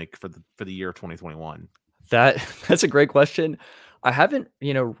personally for the year of 2021? That's a great question. I haven't,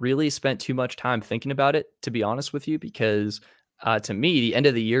 really spent too much time thinking about it, to be honest with you, because to me, the end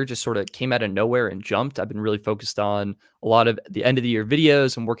of the year just sort of came out of nowhere and jumped. I've been really focused on a lot of the end of the year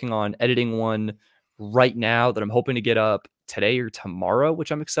videos. I'm working on editing one right now that I'm hoping to get up today or tomorrow,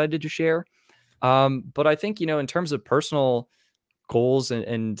 which I'm excited to share. But I think, in terms of personal goals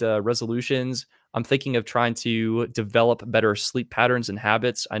and resolutions, I'm thinking of trying to develop better sleep patterns and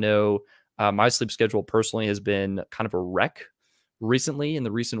habits. I know my sleep schedule personally has been kind of a wreck recently in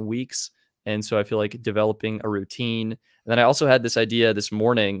the recent weeks. And so I feel like developing a routine. And then I also had this idea this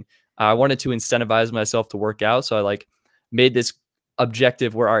morning. I wanted to incentivize myself to work out. So I made this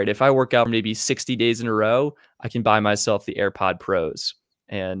objective where, all right, if I work out maybe 60 days in a row, I can buy myself the AirPod Pros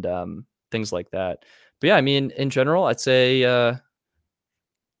and things like that. But yeah, I mean, in general, I'd say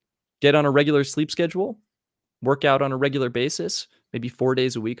get on a regular sleep schedule, work out on a regular basis, maybe 4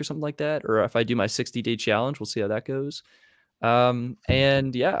 days a week or something like that. Or if I do my 60-day challenge, we'll see how that goes.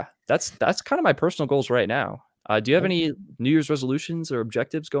 And yeah, that's kind of my personal goals right now. Do you have any New Year's resolutions or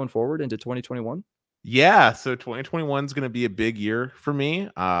objectives going forward into 2021? Yeah, so 2021 is going to be a big year for me.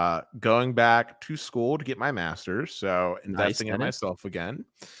 Going back to school to get my master's, so investing in myself again.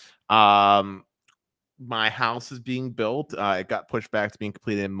 My house is being built. It got pushed back to being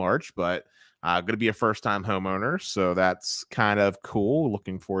completed in March, but going to be a first-time homeowner, so that's kind of cool.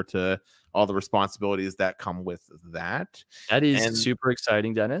 Looking forward to all the responsibilities that come with that. That is super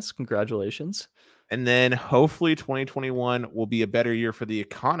exciting, Dennis. Congratulations. And then hopefully 2021 will be a better year for the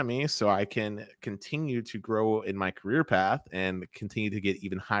economy so I can continue to grow in my career path and continue to get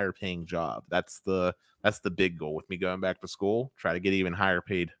even higher paying job. That's the big goal with me going back to school, try to get even higher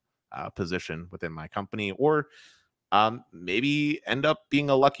paid position within my company, or maybe end up being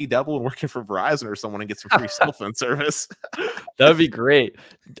a lucky devil and working for Verizon or someone and get some free cell phone service. That would be great.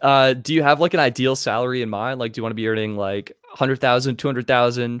 Do you have like an ideal salary in mind? Like, do you want to be earning like $100,000,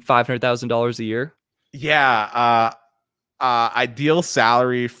 $200,000, $500,000 a year? Yeah. Ideal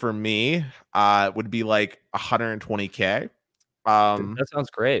salary for me would be like 120K. That sounds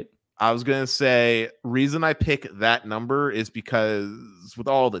great. I was gonna say, reason I pick that number is because with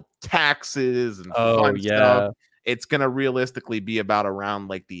all the taxes and fun stuff, it's gonna realistically be about around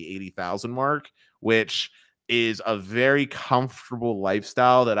like the 80,000 mark, which is a very comfortable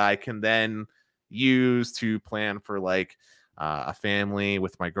lifestyle that I can then use to plan for like a family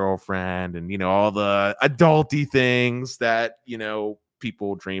with my girlfriend and, you know, all the adulty things that, you know,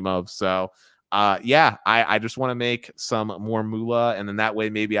 people dream of. So yeah, I just want to make some more moolah, and then that way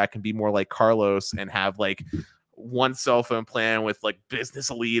maybe I can be more like Carlos and have like one cell phone plan with like business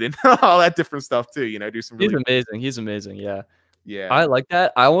elite and all that different stuff too, you know, do some really He's amazing. Yeah. Yeah. I like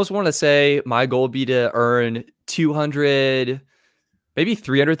that. I almost want to say my goal would be to earn 200, maybe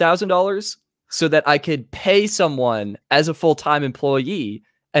 $300,000 so that I could pay someone as a full-time employee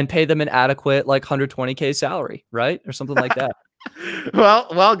and pay them an adequate like 120K salary, right? Or something like that.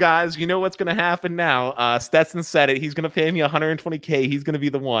 Well, guys, you know what's going to happen now. Stetson said it. He's going to pay me 120K. He's going to be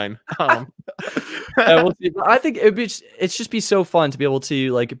the one. We'll see. I think it's just be so fun to be able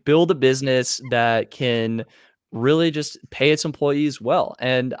to like build a business that can really just pay its employees well.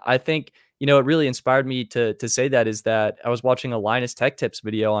 And I think, you know, it really inspired me to say that is that I was watching a Linus Tech Tips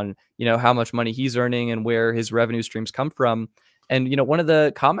video on, you know, how much money he's earning and where his revenue streams come from. And, you know, one of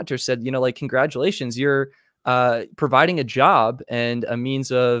the commenters said, you know, like, congratulations, you're providing a job and a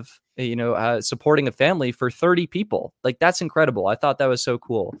means of, you know, supporting a family for 30 people. Like, that's incredible. I thought that was so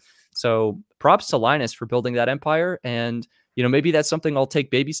cool. So props to Linus for building that empire. And, you know, maybe that's something I'll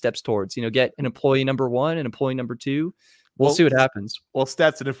take baby steps towards, you know, get an employee number 1 and employee number 2. We'll see what happens. Well,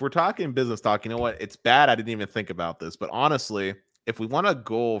 Stetson, if we're talking business talk, you know what? It's bad I didn't even think about this. But honestly, if we want a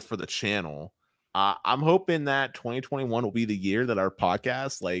goal for the channel, I'm hoping that 2021 will be the year that our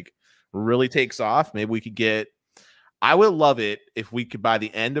podcast like really takes off. Maybe we could get, I would love it if we could, by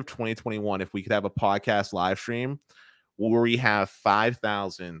the end of 2021, if we could have a podcast live stream where we have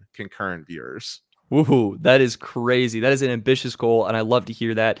 5,000 concurrent viewers. Woohoo, that is crazy. That is an ambitious goal, and I love to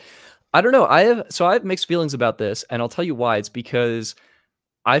hear that. I don't know. I have mixed feelings about this, and I'll tell you why. It's because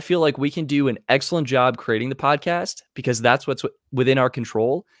I feel like we can do an excellent job creating the podcast because that's what's within our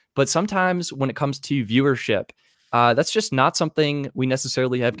control. But sometimes when it comes to viewership, that's just not something we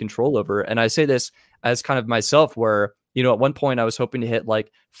necessarily have control over. And I say this as kind of myself, where, you know, at one point I was hoping to hit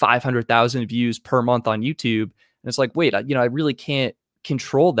like 500,000 views per month on YouTube. And it's like, wait, you know, I really can't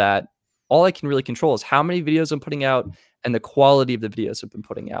control that. All I can really control is how many videos I'm putting out and the quality of the videos I've been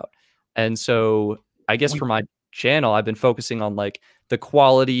putting out. And so I guess for my channel, I've been focusing on like the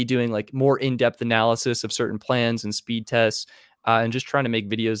quality, doing like more in-depth analysis of certain plans and speed tests, and just trying to make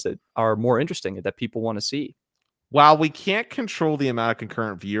videos that are more interesting and that people want to see. While we can't control the amount of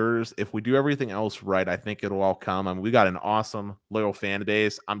concurrent viewers, if we do everything else right, I think it'll all come. I mean, we got an awesome, loyal fan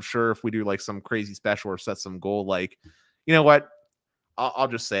base. I'm sure if we do like some crazy special or set some goal, like, you know what? I'll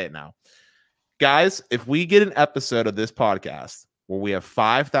just say it now. Guys, if we get an episode of this podcast where we have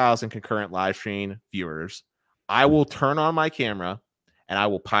 5,000 concurrent live stream viewers, I will turn on my camera and I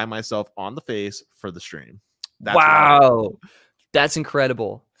will pie myself on the face for the stream. Wow. That's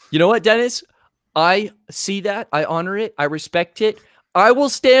incredible. You know what, Dennis? I see that. I honor it. I respect it. I will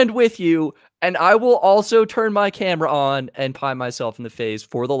stand with you, and I will also turn my camera on and pie myself in the face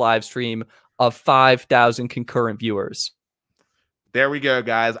for the live stream of 5,000 concurrent viewers. There we go,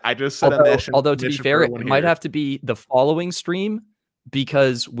 guys. I just said a mission. Although to be fair, it might have to be the following stream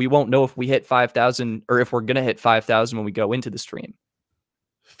because we won't know if we hit 5,000 or if we're going to hit 5,000 when we go into the stream.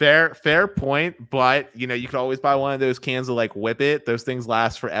 Fair point, but you know, you could always buy one of those cans of like Whip It. Those things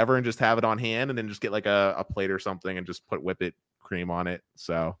last forever, and just have it on hand, and then just get like a plate or something and just put Whip It cream on it.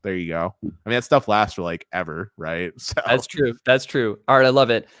 So there you go. I mean, that stuff lasts for like ever, right? So that's true. That's true. All right, I love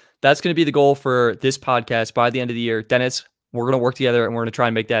it. That's going to be the goal for this podcast by the end of the year. Dennis, we're going to work together and we're going to try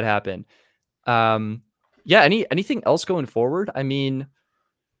and make that happen. Yeah. Anything else going forward? I mean,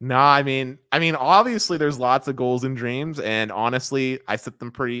 no, I mean, obviously there's lots of goals and dreams, and honestly, I set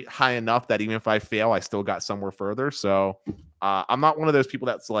them pretty high enough that even if I fail, I still got somewhere further. So I'm not one of those people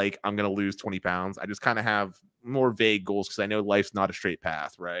that's like, I'm going to lose 20 pounds. I just kind of have more vague goals because I know life's not a straight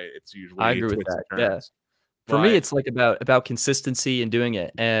path, right? It's usually, I agree with that. Yeah. For me, it's like about consistency and doing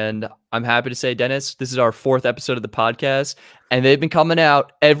it. And I'm happy to say, Dennis, this is our 4th episode of the podcast, and they've been coming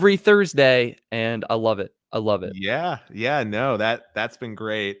out every Thursday, and I love it. I love it. Yeah, yeah, no, that's been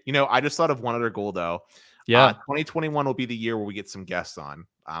great. I just thought of one other goal though. Yeah. 2021 will be the year where we get some guests on.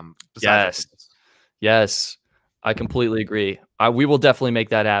 Besides our Yes. picks. Yes. I completely agree. We will definitely make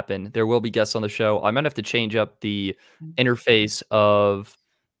that happen. There will be guests on the show. I might have to change up the interface of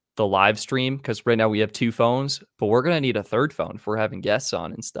the live stream because right now we have 2 phones, but we're gonna need a 3rd phone if we're having guests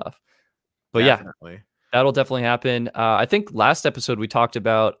on and stuff. But yeah, Definitely. that'll definitely happen. I think last episode we talked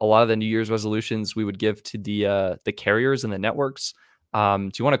about a lot of the New Year's resolutions we would give to the carriers and the networks. Do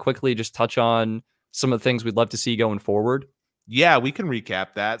you want to quickly just touch on some of the things we'd love to see going forward? Yeah, we can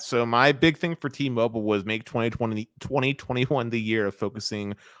recap that. So my big thing for T-Mobile was make 2021 the year of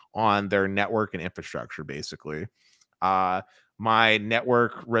focusing on their network and infrastructure, basically. Uh, my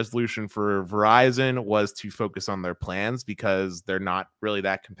network resolution for Verizon was to focus on their plans because they're not really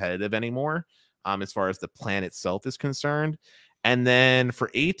that competitive anymore, as far as the plan itself is concerned. And then for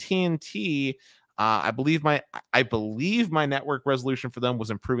AT&T, I believe my network resolution for them was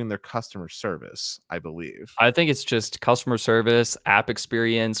improving their customer service. I believe. I think it's just customer service, app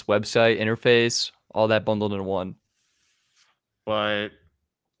experience, website interface, all that bundled in one. But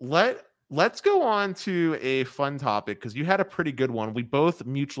let's go on to a fun topic because you had a pretty good one. We both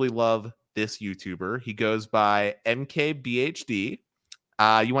mutually love this YouTuber. He goes by MKBHD.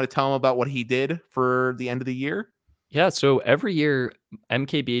 You want to tell him about what he did for the end of the year? Yeah, so every year,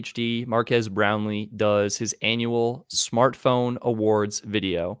 MKBHD Marquez Brownlee does his annual smartphone awards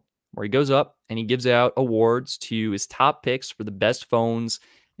video where he goes up and he gives out awards to his top picks for the best phones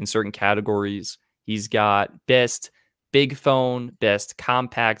in certain categories. He's got best big phone, best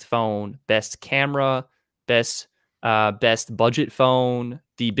compact phone, best camera, best budget phone,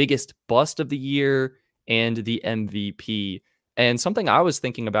 the biggest bust of the year, and the MVP. And something I was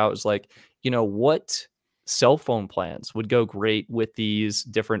thinking about is like, what cell phone plans would go great with these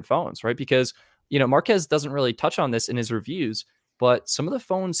different phones, right? Because, Marquez doesn't really touch on this in his reviews, but some of the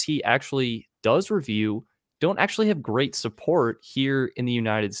phones he actually does review don't actually have great support here in the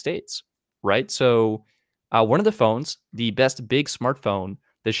United States, right? So, one of the phones, the best big smartphone,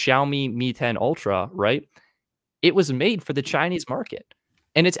 the Xiaomi Mi 10 Ultra, right? It was made for the Chinese market.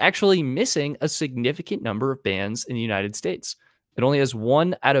 And it's actually missing a significant number of bands in the United States. It only has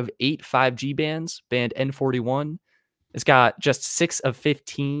 1 out of 8 5G bands, band N41. It's got just 6 of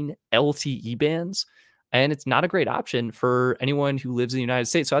 15 LTE bands, and it's not a great option for anyone who lives in the United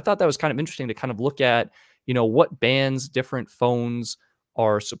States. So I thought that was kind of interesting to kind of look at, what bands different phones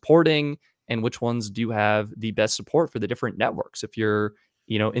are supporting and which ones do have the best support for the different networks. If you're,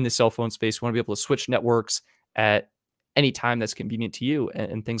 in the cell phone space, you want to be able to switch networks at any time that's convenient to you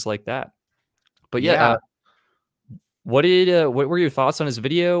and things like that. But yeah, Yeah. what were your thoughts on his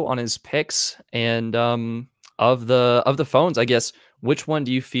video, on his picks, and of the phones? I guess which one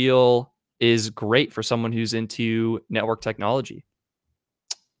do you feel is great for someone who's into network technology?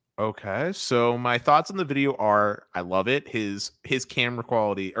 Okay, so my thoughts on the video are I love it. His camera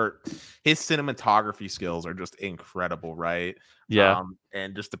quality or his cinematography skills are just incredible, right? Yeah,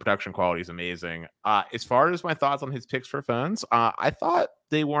 And just the production quality is amazing. As far as my thoughts on his picks for phones, I thought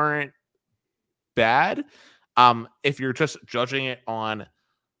they weren't bad. If you're just judging it on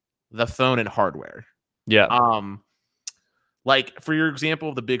the phone and hardware. yeah, Um, like for your example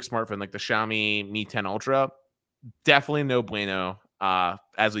of the big smartphone, like the Xiaomi Mi 10 Ultra, definitely no bueno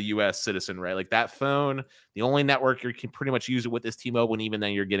as a US citizen, right? Like that phone, the only network you can pretty much use it with is T-Mobile, and even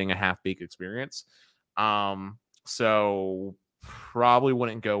then you're getting a half-baked experience. So probably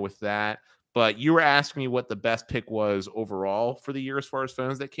wouldn't go with that. But you were asking me what the best pick was overall for the year as far as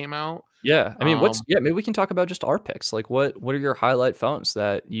phones that came out. yeah. I mean, Um, maybe we can talk about just our picks. Like, what are your highlight phones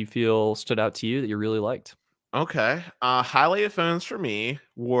that you feel stood out to you that you really liked? okay. Highlighted phones for me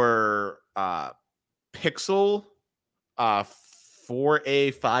were Pixel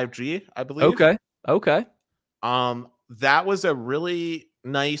 4A 5G, I believe. Okay, okay, That was a really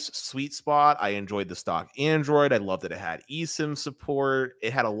nice sweet spot. I enjoyed the stock Android. I loved that it had eSIM support.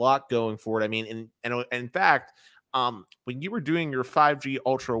 It had a lot going for it. I mean, and in fact, when you were doing your 5G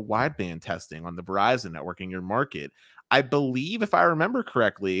ultra wideband testing on the Verizon network in your market, I believe, if I remember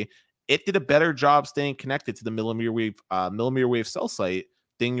correctly, it did a better job staying connected to the millimeter wave cell site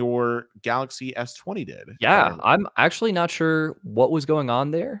than your Galaxy S20 did. If I yeah. remember. I'm actually not sure what was going on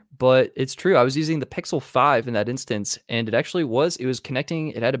there, but it's true. I was using the Pixel 5 in that instance, and it was connecting.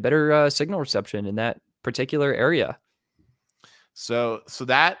 It had a better signal reception in that particular area. So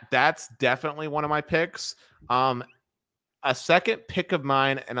that's definitely one of my picks. A second pick of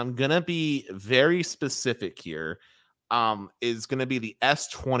mine, and I'm gonna be very specific here, is gonna be the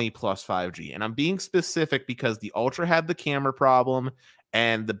S20 plus 5G. And I'm being specific because the Ultra had the camera problem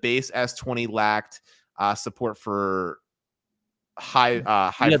and the base S20 lacked support for high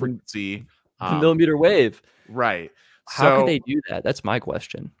Yeah, frequency. the millimeter wave. Right. How could So they do that? That's my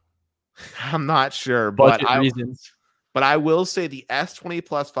question. I'm not sure, Budget reasons. but I will say the S20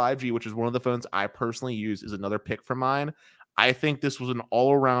 Plus 5G, which is one of the phones I personally use, is another pick from mine. I think this was an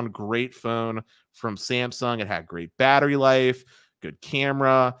all-around great phone from Samsung. It had great battery life, good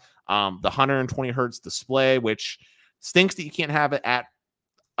camera, the 120 hertz display, which stinks that you can't have it at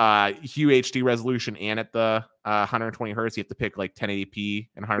UHD resolution and at the 120 hertz. You have to pick like 1080p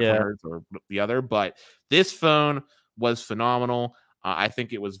and 120 Yeah. hertz or the other. But this phone was phenomenal. I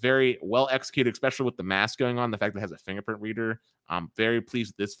think it was very well executed, especially with the mask going on. The fact that it has a fingerprint reader. I'm very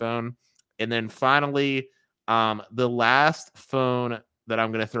pleased with this phone. And then finally, the last phone that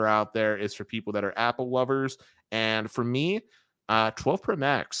I'm going to throw out there is for people that are Apple lovers. And for me, 12 Pro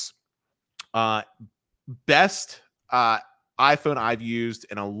Max. Best iPhone I've used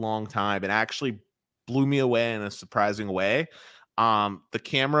in a long time, and actually blew me away in a surprising way. The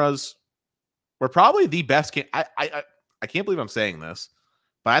cameras were probably the best. I can't believe I'm saying this,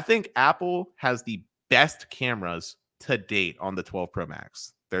 but I think Apple has the best cameras to date on the 12 Pro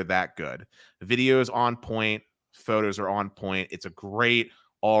Max. They're that good. Video is on point. Photos are on point. It's a great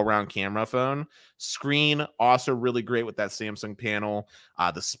all-around camera phone. Screen also really great with that Samsung panel.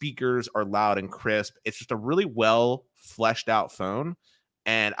 The speakers are loud and crisp. It's just a really well fleshed out phone,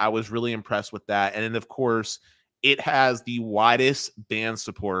 and I was really impressed with that. And then of course it has the widest band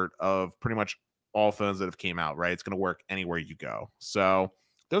support of pretty much all phones that have came out, right? It's going to work anywhere you go. So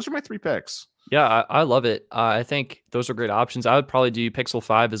those are my 3 picks. Yeah, I love it. I think those are great options. I would probably do Pixel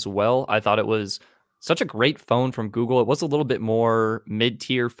 5 as well. I thought it was such a great phone from Google. It was a little bit more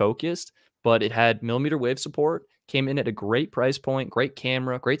mid-tier focused, but it had millimeter wave support, came in at a great price point, great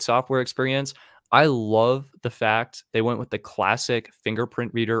camera, great software experience. I love the fact they went with the classic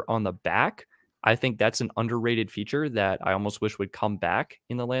fingerprint reader on the back. I think that's an underrated feature that I almost wish would come back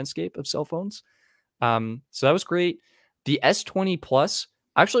in the landscape of cell phones. So that was great. The S20 Plus,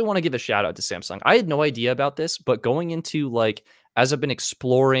 I actually want to give a shout out to Samsung. I had no idea about this, but going into like, as I've been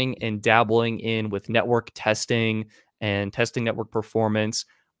exploring and dabbling in with network testing and testing network performance,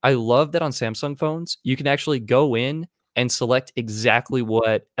 I love that on Samsung phones, you can actually go in and select exactly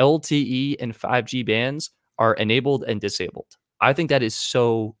what LTE and 5G bands are enabled and disabled. I think that is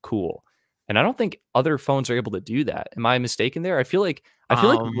so cool. And I don't think other phones are able to do that. Am I mistaken there? I feel like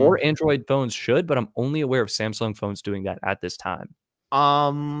more Android phones should, but I'm only aware of Samsung phones doing that at this time.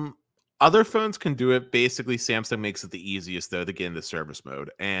 Um, Other phones can do it. Basically, Samsung makes it the easiest though to get into service mode.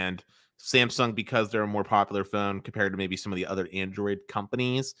 And Samsung, because they're a more popular phone compared to maybe some of the other Android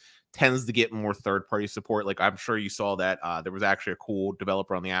companies, tends to get more third-party support. Like I'm sure you saw that there was actually a cool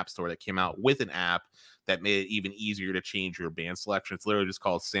developer on the App Store that came out with an app that made it even easier to change your band selection. It's literally just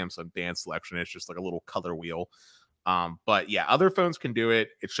called Samsung Band Selection. It's just like a little color wheel. But yeah, other phones can do it.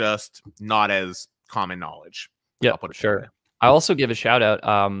 It's just not as common knowledge. Yeah, I'll put it that way. sure. I also give a shout out.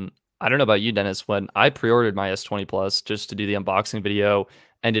 I don't know about you, Dennis. When I pre-ordered my S20 Plus just to do the unboxing video,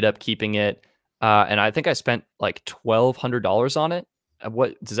 ended up keeping it, and I think I spent like $1,200 on it.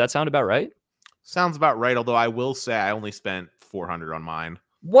 What does that sound about right? Sounds about right. Although I will say I only spent 400 on mine.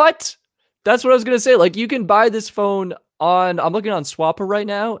 What? That's what I was gonna say. Like you can buy this phone on. I'm looking on Swapper right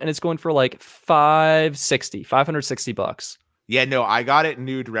now, and it's going for like 560 bucks. Yeah, no, I got it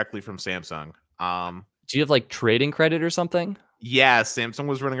new directly from Samsung. Do you have like trading credit or something? Yeah, Samsung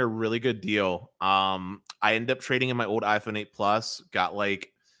was running a really good deal. I ended up trading in my old iPhone 8 Plus, got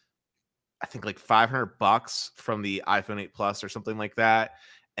like I think like 500 bucks from the iPhone 8 Plus or something like that.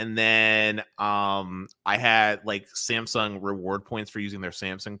 And then I had like Samsung reward points for using their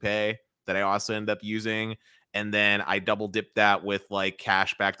Samsung Pay that I also ended up using. And then I double dipped that with like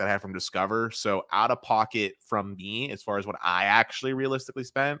cash back that I had from Discover. So out of pocket from me, as far as what I actually realistically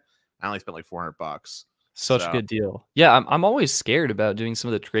spent, I only spent like 400 bucks. Such a So good deal. Yeah, I'm always scared about doing some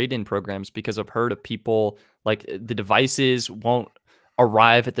of the trade-in programs because I've heard of people like the devices won't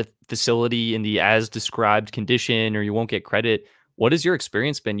arrive at the facility in the as described condition or you won't get credit. What has your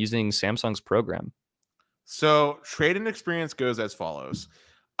experience been using Samsung's program? So trade-in experience goes as follows.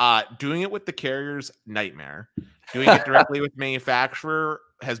 Doing it with the carriers, nightmare. Doing it directly with manufacturer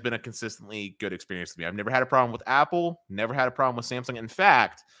has been a consistently good experience to me. I've never had a problem with Apple, never had a problem with Samsung. In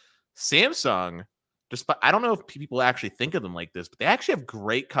fact, Samsung, despite I don't know if people actually think of them like this, but they actually have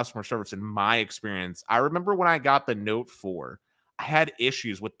great customer service in my experience. I remember when I got the Note 4, I had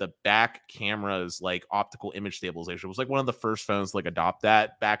issues with the back cameras, like optical image stabilization. It was like one of the first phones to like adopt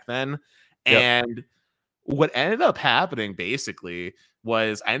that back then. Yep. And what ended up happening basically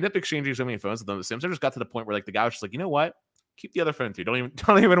was I ended up exchanging so many phones with them. The Samsung just got to the point where like the guy was just like, you know what? keep the other phone too. Don't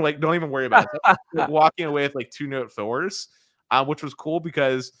even worry about it. Like walking away with like 2 Note 4s, which was cool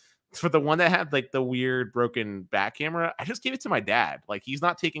because for the one that had like the weird broken back camera, I just gave it to my dad. Like he's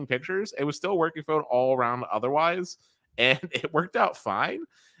not taking pictures. It was still a working phone all around otherwise, and it worked out fine.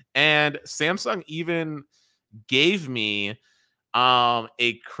 And Samsung even gave me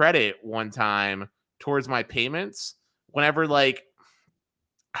a credit one time towards my payments whenever like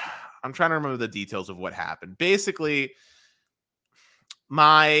I'm trying to remember the details of what happened. Basically,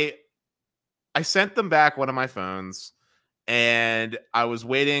 I sent them back one of my phones and I was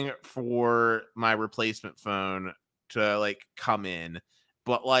waiting for my replacement phone to like come in,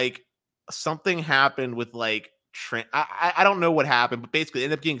 but like something happened with like I don't know what happened, but basically it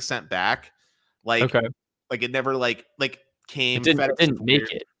ended up getting sent back. Like Okay. like it never like came. It FedEx is didn't make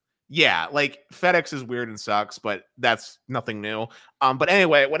weird. it. Yeah, like FedEx is weird and sucks, but that's nothing new. But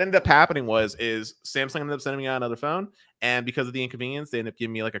anyway, what ended up happening is Samsung ended up sending me out another phone, and because of the inconvenience, they ended up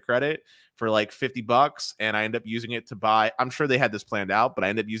giving me like a credit for like $50, and I ended up using it to buy. I'm sure they had this planned out, but I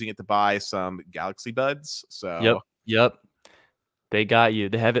ended up using it to buy some Galaxy Buds. Yep. So Yep. They got you.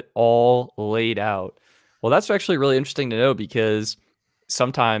 They have it all laid out. Well, that's actually really interesting to know because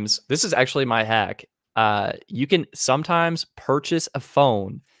sometimes this is actually my hack. You can sometimes purchase a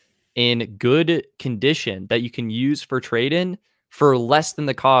phone in good condition that you can use for trade-in for less than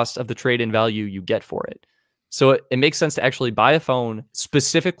the cost of the trade-in value you get for it. So it makes sense to actually buy a phone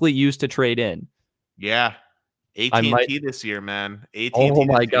specifically used to trade in. yeah, I might. AT&T this year, man. Oh AT&T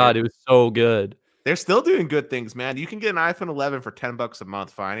my this year. God, it was so good. They're still doing good things, man. You can get an iPhone 11 for $10 a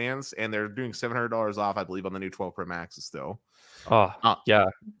month finance, and they're doing $700 off, I believe, on the new 12 Pro Maxes still. Oh Uh, yeah,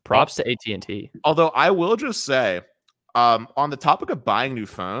 al- props to AT&T. Although I will just say, on the topic of buying new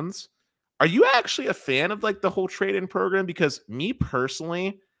phones, are you actually a fan of like the whole trade-in program? Because me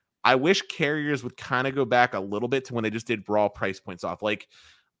personally, I wish carriers would kind of go back a little bit to when they just did raw price points off. Like,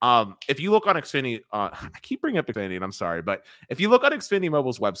 if you look on Xfinity, I keep bringing up Xfinity, and I'm sorry, but if you look on Xfinity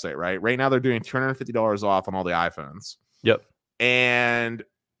Mobile's website, right now they're doing $250 off on all the iPhones, Yep. and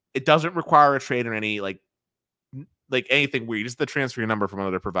it doesn't require a trade or any like anything weird. Just the transfer your number from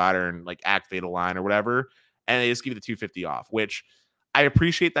another provider and like activate a line or whatever, and they just give you the 250 off, which I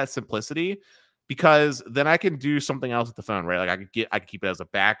appreciate that simplicity because then I can do something else with the phone, right? Like I could keep it as a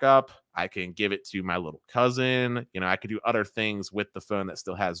backup. I can give it to my little cousin. You know, I could do other things with the phone that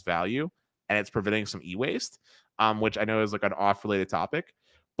still has value, and it's preventing some e-waste, which I know is like an off related topic,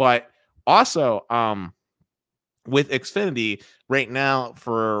 but also with Xfinity right now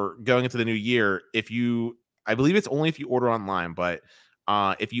for going into the new year, I believe it's only if you order online, but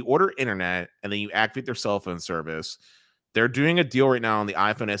if you order internet and then you activate their cell phone service, they're doing a deal right now on the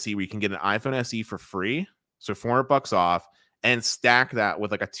iPhone SE where you can get an iPhone SE for free, so $400 off, and stack that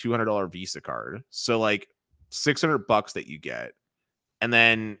with like a $200 Visa card, so like $600 that you get, and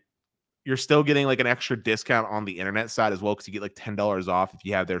then you're still getting like an extra discount on the internet side as well because you get like $10 off if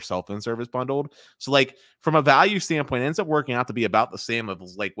you have their cell phone service bundled. So like from a value standpoint, it ends up working out to be about the same of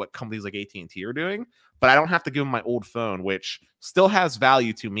like what companies like AT&T are doing, but I don't have to give them my old phone, which still has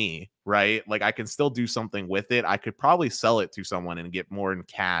value to me, right? Like I can still do something with it. I could probably sell it to someone and get more in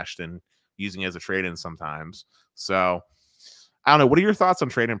cash than using it as a trade-in sometimes. So I don't know. What are your thoughts on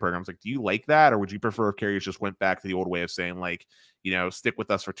trade-in programs? Like, do you like that, or would you prefer if carriers just went back to the old way of saying, like, you know, stick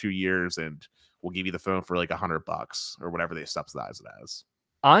with us for 2 years and we'll give you the phone for like $100 or whatever they subsidize it as?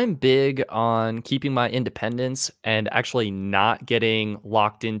 I'm big on keeping my independence and actually not getting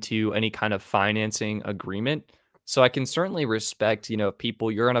locked into any kind of financing agreement. So I can certainly respect,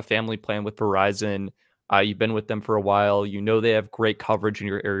 people, you're on a family plan with Verizon, you've been with them for a while, they have great coverage in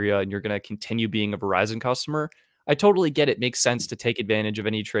your area and you're going to continue being a Verizon customer. I totally get it. Makes sense to take advantage of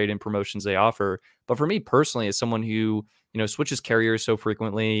any trade and promotions they offer. But for me personally, as someone who, switches carriers so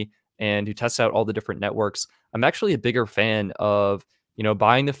frequently and who tests out all the different networks, I'm actually a bigger fan of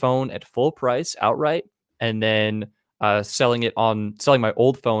buying the phone at full price outright and then selling my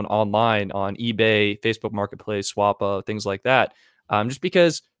old phone online on eBay, Facebook Marketplace, Swappa, things like that. Just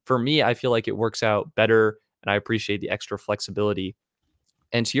because for me, I feel like it works out better and I appreciate the extra flexibility.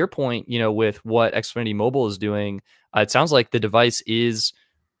 And to your point, with what Xfinity Mobile is doing, it sounds like the device is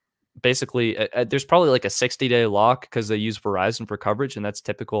basically there's probably like a 60-day lock because they use Verizon for coverage and that's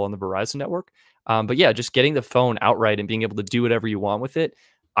typical on the Verizon network. But yeah, just getting the phone outright and being able to do whatever you want with it.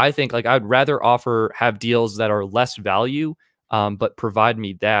 I think like I'd rather have deals that are less value, but provide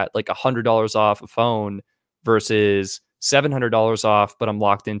me that like $100 off a phone versus $700 off, but I'm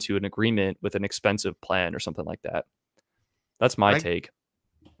locked into an agreement with an expensive plan or something like that. That's my I, take.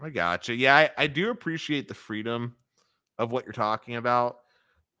 I gotcha. Yeah, I do appreciate the freedom of what you're talking about.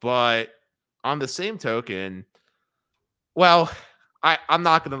 But on the same token, Well, I'm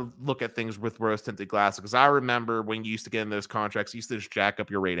not going to look at things with rose tinted glasses because I remember when you used to get in those contracts, you used to just jack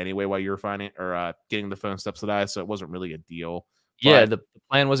up your rate anyway while you were finding or getting the phone subsidized. So it wasn't really a deal. Yeah, But the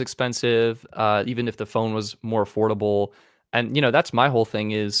plan was expensive, even if the phone was more affordable. And, that's my whole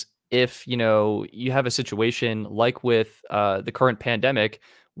thing is if, you have a situation like with the current pandemic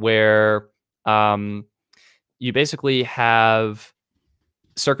where um, you basically have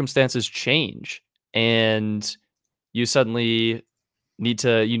circumstances change and you suddenly need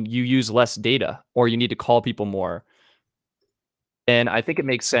to you use less data or you need to call people more. And I think it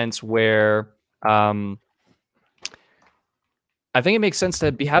makes sense where um, I think it makes sense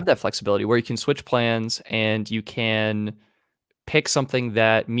to have that flexibility where you can switch plans and you can pick something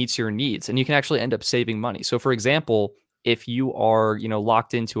that meets your needs and you can actually end up saving money. So for example, if you are,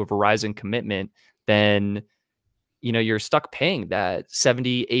 locked into a Verizon commitment, then you're stuck paying that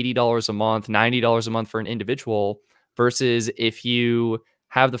 70, $80 a month, $90 a month for an individual versus if you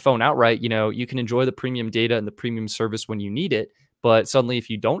have the phone outright, you can enjoy the premium data and the premium service when you need it. But suddenly, if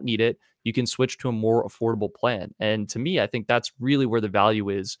you don't need it, you can switch to a more affordable plan. And to me, I think that's really where the value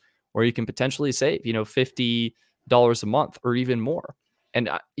is, where you can potentially save, $50 a month or even more. And,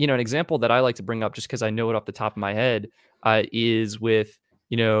 an example that I like to bring up just because I know it off the top of my head is with,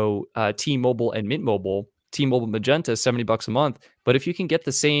 T-Mobile and Mint Mobile. T-Mobile Magenta is $70 a month. But if you can get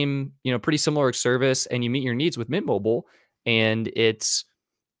the same, pretty similar service and you meet your needs with Mint Mobile and it's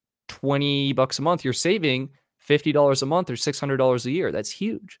 $20 a month, you're saving $50 a month or $600 a year. That's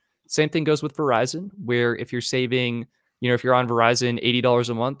huge. Same thing goes with Verizon, where if you're saving, if you're on Verizon $80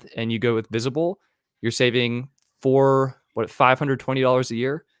 a month and you go with Visible, you're saving $520 a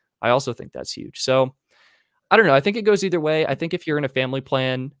year. I also think that's huge. So I don't know. I think it goes either way. I think if you're in a family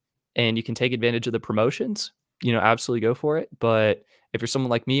plan and you can take advantage of the promotions, absolutely go for it. But if you're someone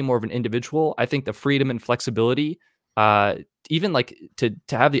like me, more of an individual, I think the freedom and flexibility, even like to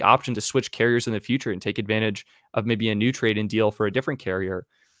have the option to switch carriers in the future and take advantage of maybe a new trade-in deal for a different carrier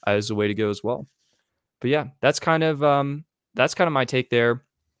is the way to go as well. But yeah, that's kind of my take there.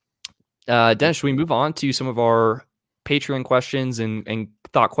 Dennis, should we move on to some of our Patreon questions and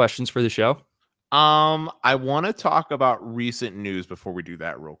thought questions for the show? I want to talk about recent news before we do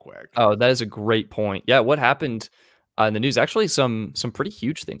that real quick. Oh, that is a great point. Yeah, what happened in the news? Actually, some pretty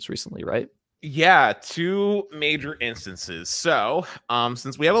huge things recently, right? Yeah, two major instances. So,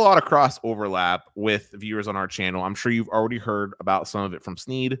 since we have a lot of cross overlap with viewers on our channel, I'm sure you've already heard about some of it from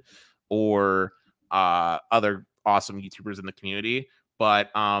Sneed or other awesome YouTubers in the community. But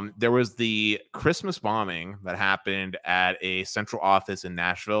there was the Christmas bombing that happened at a central office in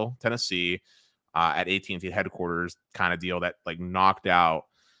Nashville, Tennessee, at AT&T headquarters, kind of deal that like knocked out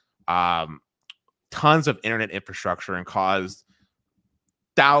tons of internet infrastructure and caused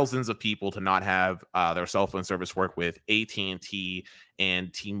thousands of people to not have their cell phone service work with AT&T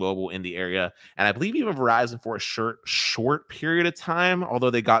and T-Mobile in the area. And I believe even Verizon for a short period of time, although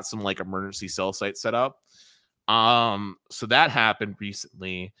they got some like emergency cell sites set up. So that happened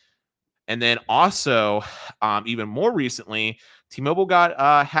recently. And then also, even more recently, T-Mobile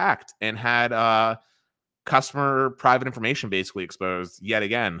got hacked and had customer private information basically exposed yet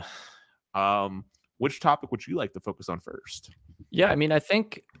again. Which topic would you like to focus on first? Yeah, I mean, I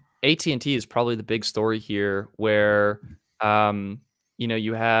think AT&T is probably the big story here where,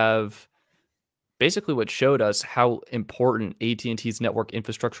 you have basically what showed us how important AT&T's network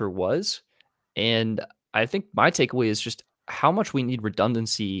infrastructure was. And I think my takeaway is just how much we need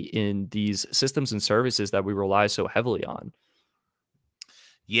redundancy in these systems and services that we rely so heavily on.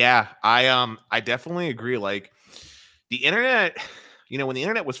 Yeah, I definitely agree. Like the internet, when the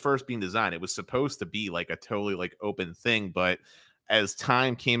internet was first being designed, it was supposed to be like a totally like open thing, but as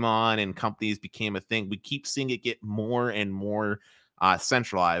time came on and companies became a thing, we keep seeing it get more and more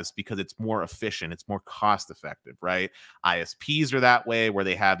centralized because it's more efficient, it's more cost effective, right? ISPs are that way, where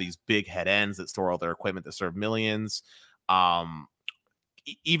they have these big head ends that store all their equipment that serve millions. Um,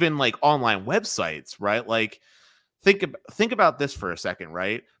 Even like online websites, right? Like think about this for a second,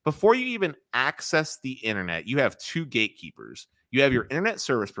 right? Before you even access the internet, you have two gatekeepers. You have your internet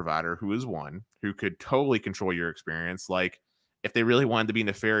service provider, who is one who could totally control your experience. Like if they really wanted to be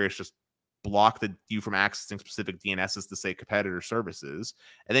nefarious, just block you from accessing specific DNSs to say competitor services.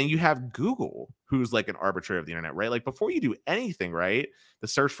 And then you have Google, who's like an arbitrator of the internet, right? Like before you do anything, right? The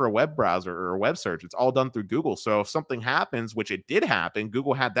search for a web browser or a web search, it's all done through Google. So if something happens, which it did happen,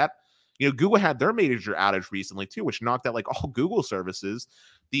 Google had that. Google had their major outage recently too, which knocked out like all Google services.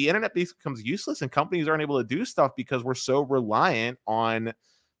 The internet becomes useless and companies aren't able to do stuff because we're so reliant on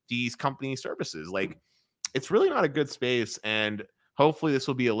these company services. Like it's really not a good space. And hopefully this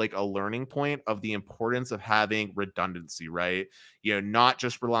will be like a learning point of the importance of having redundancy, right? Not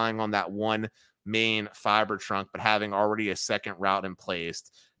just relying on that one main fiber trunk, but having already a second route in place,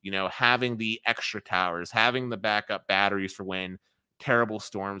 having the extra towers, having the backup batteries for when terrible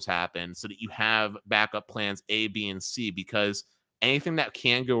storms happen, so that you have backup plans A, B, and C, because anything that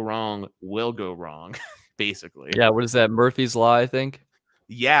can go wrong will go wrong, basically. Yeah, what is that? Murphy's Law, I think.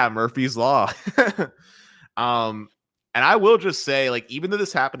 Yeah, Murphy's Law. um, and I will just say, like, even though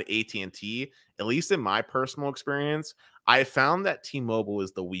this happened to AT&T, at least in my personal experience, I found that T-Mobile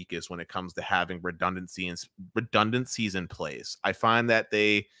is the weakest when it comes to having redundancies in place. I find that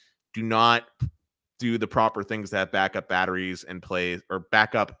they do not do the proper things to have backup batteries in place or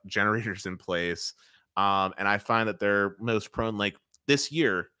backup generators in place. And I find that they're most prone, like this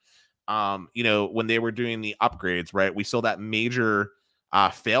year, when they were doing the upgrades, right? We saw that major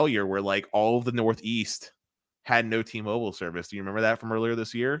failure where like all of the Northeast had no T-Mobile service. Do you remember that from earlier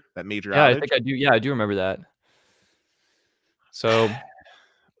this year? That major Yeah, I outage? think I do. Yeah, I do remember that. So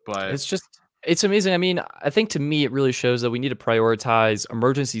But it's amazing. I mean, I think to me, it really shows that we need to prioritize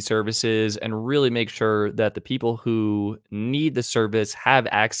emergency services and really make sure that the people who need the service have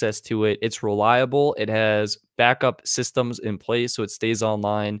access to it. It's reliable. It has backup systems in place so it stays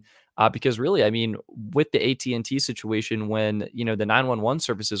online. Because really, I mean, with the AT&T situation, when the 911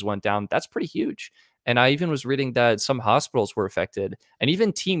 services went down, that's pretty huge. And I even was reading that some hospitals were affected, and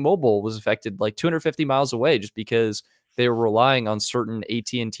even T-Mobile was affected, like 250 miles away, just because they were relying on certain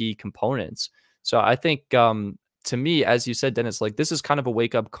AT&T components. So I think, to me, as you said, Dennis, like this is kind of a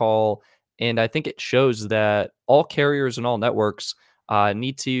wake up call, and I think it shows that all carriers and all networks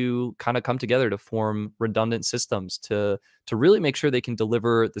need to kind of come together to form redundant systems to really make sure they can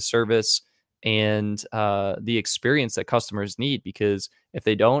deliver the service and the experience that customers need. Because if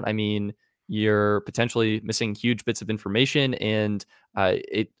they don't, I mean, you're potentially missing huge bits of information, and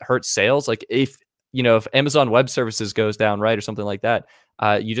it hurts sales. Like if Amazon Web Services goes down, right, or something like that,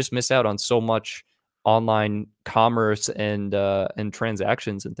 you just miss out on so much online commerce and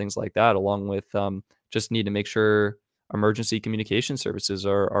transactions and things like that, along with just need to make sure emergency communication services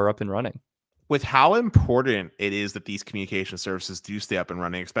are up and running. with how important it is that these communication services do stay up and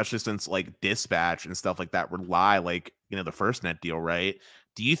running, especially since like dispatch and stuff like that rely like, the FirstNet deal, right?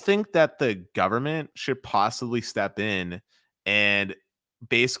 Do you think that the government should possibly step in and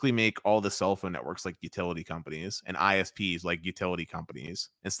basically make all the cell phone networks like utility companies and ISPs like utility companies,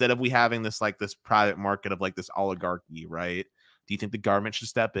 instead of we having this private market of like this oligarchy, right? Do you think the government should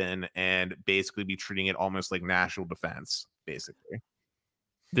step in and basically be treating it almost like national defense, basically?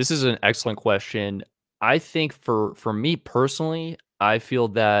 This is an excellent question. I think for me personally, I feel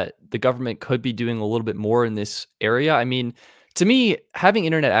that the government could be doing a little bit more in this area. I mean, to me, having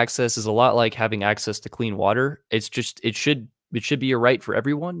internet access is a lot like having access to clean water. It's just it should be a right for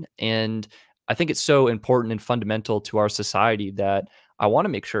everyone, and I think it's so important and fundamental to our society that I want to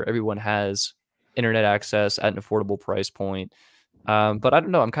make sure everyone has internet access at an affordable price point. But I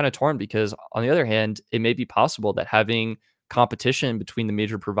don't know. I'm kind of torn because, on the other hand, it may be possible that having competition between the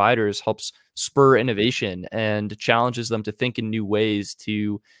major providers helps spur innovation and challenges them to think in new ways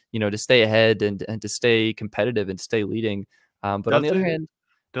to stay ahead and to stay competitive and stay leading. But on Does the other it? hand,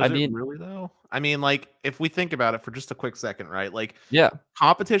 I Does it mean, really though? I mean, like if we think about it for just a quick second, right? Like yeah,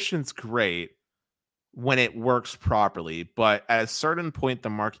 competition's great when it works properly, but at a certain point the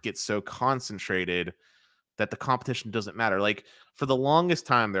market gets so concentrated that the competition doesn't matter. Like for the longest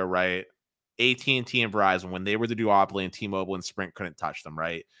time there, right? AT&T and Verizon, when they were the duopoly, and T-Mobile and Sprint couldn't touch them,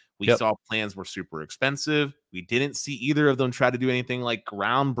 right? We yep. saw plans were super expensive. We didn't see either of them try to do anything like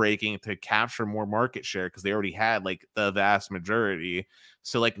groundbreaking to capture more market share because they already had like the vast majority.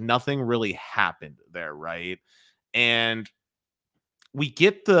 So like nothing really happened there, right? And we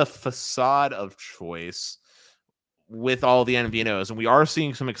get the facade of choice with all the MVNOs, and we are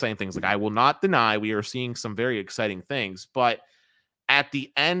seeing some exciting things. Like I will not deny we are seeing some very exciting things, but at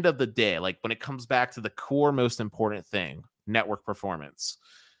the end of the day, like when it comes back to the core most important thing, network performance,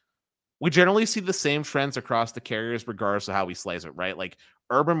 we generally see the same trends across the carriers regardless of how we slice it, right? Like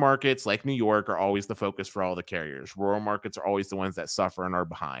urban markets like New York are always the focus for all the carriers. Rural markets are always the ones that suffer and are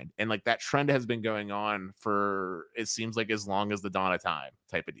behind. And like that trend has been going on for, it seems like, as long as the dawn of time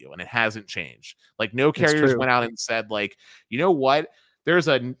type of deal, and it hasn't changed. Like no It's carriers true. went out and said like, you know what, there's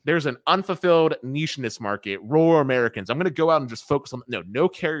an unfulfilled niche in this market, rural Americans, I'm going to go out and just focus on. No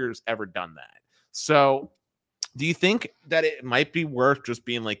carrier's ever done that. So do you think that it might be worth just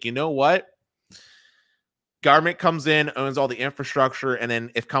being like, you know what, government comes in, owns all the infrastructure, and then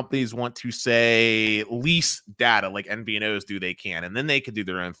if companies want to say lease data like MVNOs do, they can, and then they can do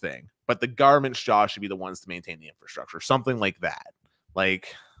their own thing, but the government's job should be the ones to maintain the infrastructure, something like that?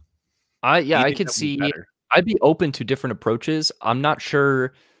 Like, do Yeah, you I think could that would be see. better? I'd be open to different approaches. I'm not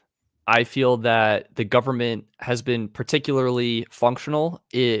sure I feel that the government has been particularly functional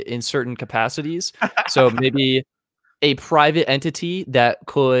in certain capacities. So maybe a private entity that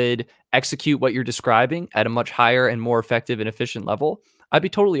could execute what you're describing at a much higher and more effective and efficient level, I'd be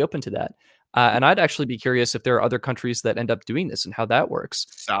totally open to that. And I'd actually be curious if there are other countries that end up doing this and how that works.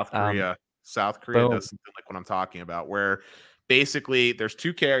 South Um, Korea. South Korea Boom. does something like what I'm talking about, where basically there's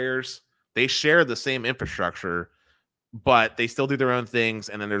two carriers, they share the same infrastructure, but they still do their own things,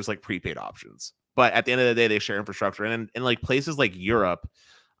 and then there's like prepaid options. But at the end of the day, they share infrastructure. And in like places like Europe,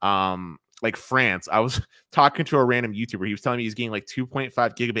 like France, I was talking to a random YouTuber. He was telling me he's getting like 2.5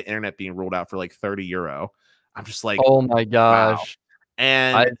 gigabit internet being rolled out for like 30 euro. I'm just like, Oh my wow. gosh.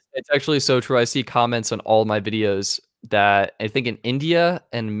 And It's actually so true. I see comments on all my videos that I think in India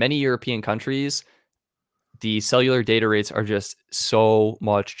and many European countries, the cellular data rates are just so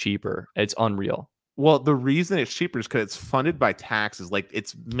much cheaper. It's unreal. well, the reason it's cheaper is because it's funded by taxes. Like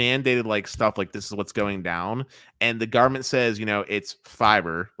it's mandated, like stuff like this is what's going down, and the government says, it's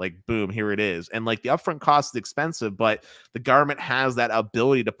fiber. Like, boom, here it is. And like the upfront cost is expensive, but the government has that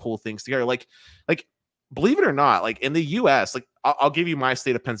ability to pull things together. Like believe it or not, like in the U.S., like I'll give you my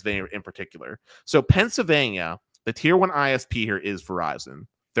state of Pennsylvania in particular. So Pennsylvania, the tier one ISP here is Verizon.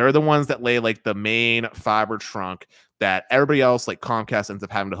 They're the ones that lay like the main fiber trunk that everybody else, like Comcast, ends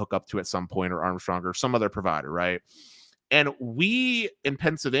up having to hook up to at some point, or Armstrong, or some other provider, right? And we in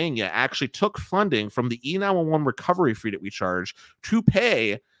Pennsylvania actually took funding from the E911 recovery fee that we charge to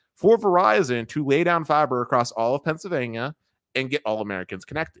pay for Verizon to lay down fiber across all of Pennsylvania and get all Americans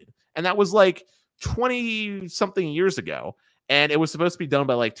connected. And that was like 20 something years ago. And it was supposed to be done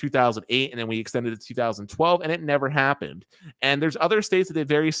by like 2008, and then we extended it to 2012, and it never happened. And there's other states that did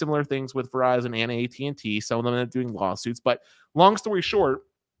very similar things with Verizon and AT&T. Some of them ended up doing lawsuits. But long story short,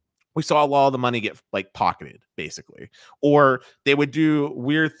 we saw a lot of the money get like pocketed, basically. Or they would do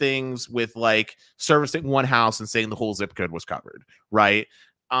weird things with like servicing one house and saying the whole zip code was covered, right?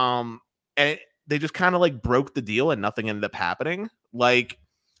 And they just kind of like broke the deal, and nothing ended up happening. Like,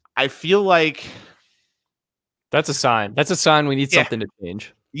 I feel like That's a sign. That's a sign we need yeah, something to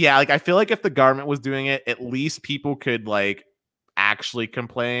change. yeah, like I feel like if the government was doing it, at least people could like actually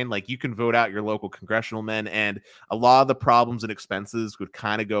complain. Like you can vote out your local congressional men, and a lot of the problems and expenses would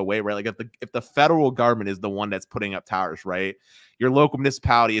kind of go away, right? Like if the federal government is the one that's putting up towers, right? Your local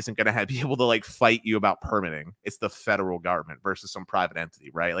municipality isn't going to be able to like fight you about permitting. It's the federal government versus some private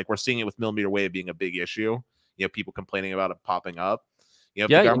entity, right? Like we're seeing it with millimeter wave being a big issue. People complaining about it popping up. If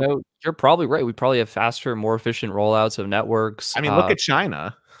the Yeah, government, you're probably right. We probably have faster, more efficient rollouts of networks. I mean, look at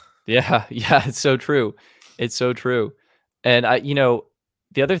China. Yeah, yeah, it's so true. It's so true. And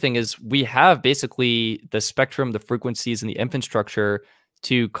the other thing is we have basically the spectrum, the frequencies, and the infrastructure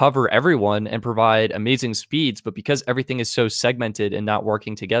to cover everyone and provide amazing speeds. But because everything is so segmented and not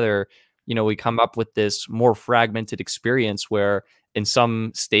working together, we come up with this more fragmented experience where in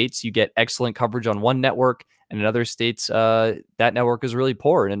some states you get excellent coverage on one network, and in other states that network is really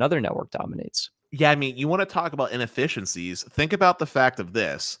poor and another network dominates. Yeah, I mean, you want to talk about inefficiencies. Think about the fact of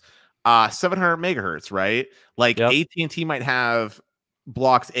this. 700 megahertz, right? Like Yep. AT&T might have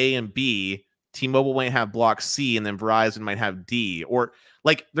blocks A and B, T-Mobile might have block C, and then Verizon might have D. Or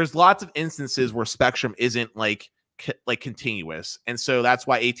like there's lots of instances where spectrum isn't like continuous. And so that's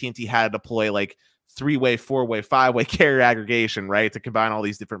why AT&T had to deploy like three-way, four-way, five-way carrier aggregation, right? To combine all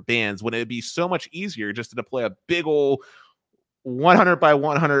these different bands, when it'd be so much easier just to deploy a big old 100 by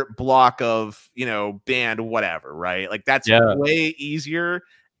 100 block of, band, whatever, right? Like that's Yeah. way easier.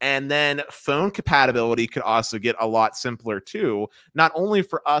 And then phone compatibility could also get a lot simpler too, not only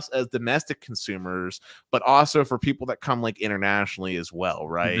for us as domestic consumers, but also for people that come like internationally as well,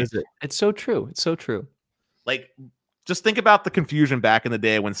 right? Visit. It's so true. It's so true. Like, just think about the confusion back in the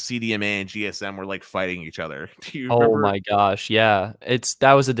day when CDMA and GSM were like fighting each other. Do you Oh remember? my gosh, yeah.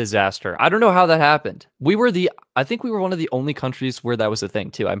 That was a disaster. I don't know how that happened. I think we were one of the only countries where that was a thing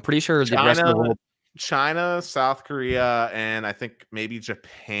too. I'm pretty sure the rest of China, the world. China, South Korea, and I think maybe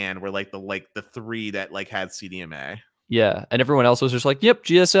Japan were like the three that like had CDMA. Yeah, and everyone else was just like, "Yep,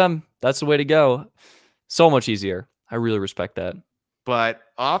 GSM, that's the way to go." So much easier. I really respect that. But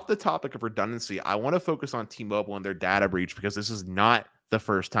off the topic of redundancy, I want to focus on T-Mobile and their data breach, because this is not the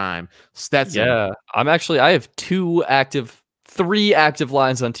first time. Stetson, Yeah, I have 3 active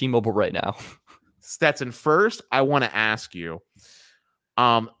lines on T-Mobile right now. Stetson, first, I want to ask you,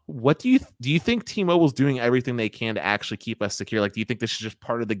 what do you think T-Mobile's doing everything they can to actually keep us secure? Like, do you think this is just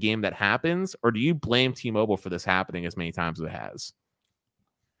part of the game that happens, or do you blame T-Mobile for this happening as many times as it has?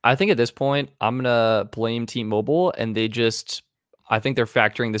 I think at this point, I'm gonna blame T-Mobile, and they just I think they're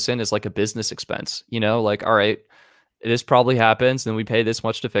factoring this in as like a business expense, you know, like, all right, this probably happens and we pay this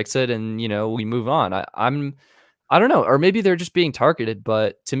much to fix it and, you know, we move on. I don't know, or maybe they're just being targeted,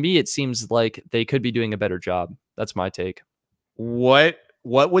 but to me, it seems like they could be doing a better job. That's my take. What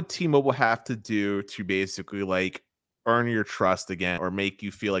would T-Mobile have to do to basically like earn your trust again or make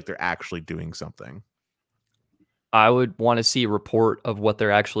you feel like they're actually doing something? I would want to see a report of what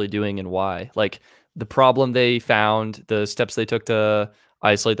they're actually doing and why. Like the problem they found, the steps they took to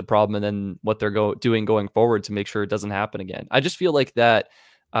isolate the problem, and then what they're doing going forward to make sure it doesn't happen again. I just feel like that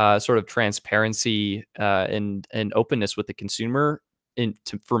sort of transparency and openness with the consumer,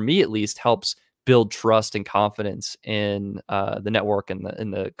 for me at least, helps build trust and confidence in the network and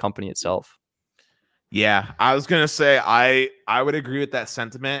the company itself. Yeah, I was gonna say I would agree with that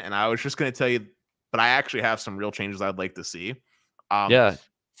sentiment, and I was just gonna tell you, but I actually have some real changes I'd like to see. Um, Yeah,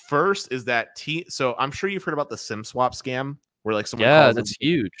 First is that so I'm sure you've heard about the SIM swap scam, where like someone yeah, calls them. that's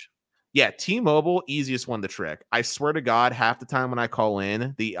huge. Yeah, T-Mobile, easiest one to trick. I swear to God, half the time when I call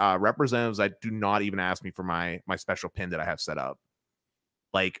in, the representatives, I do not even ask me for my special PIN that I have set up,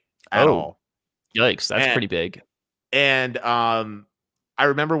 like at Oh, all. yikes, that's And pretty big. and I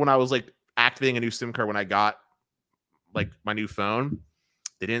remember when I was like activating a new SIM card when I got like my new phone,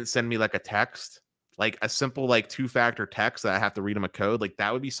 they didn't send me like a text, like a simple like two-factor text that I have to read them a code. Like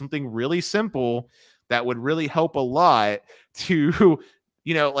that would be something really simple that would really help a lot to,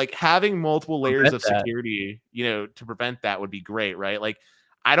 you know, like having multiple layers Prevent of that. security, you know, to prevent that would be great, right? Like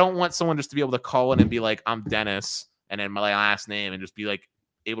I don't want someone just to be able to call in and be like, I'm Dennis, and then my last name, and just be like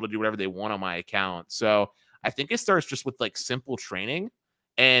able to do whatever they want on my account. So I think it starts just with like simple training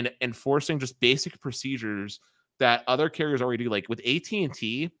and enforcing just basic procedures that other carriers already do. Like with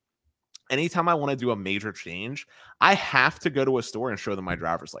AT&T, anytime I want to do a major change, I have to go to a store and show them my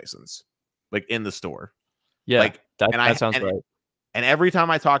driver's license, like in the store. Yeah, Like, that and that I sounds right. and every time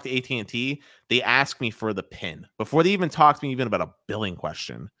I talk to AT&T, they ask me for the PIN before they even talk to me even about a billing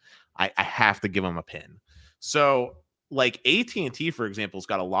question. I have to give them a PIN. So like AT&T, for example, has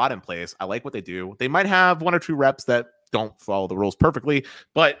got a lot in place. I like what they do. They might have one or two reps that don't follow the rules perfectly,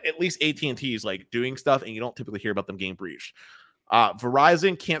 but at least AT&T is like doing stuff, and you don't typically hear about them getting breached.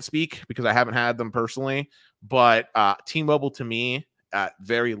 Verizon can't speak because I haven't had them personally, but T-Mobile to me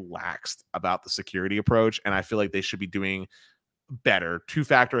very laxed about the security approach, and I feel like they should be doing better.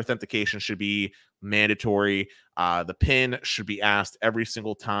 Two-factor authentication should be mandatory. The PIN should be asked every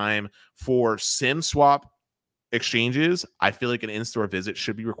single time. For SIM swap exchanges, I feel like an in-store visit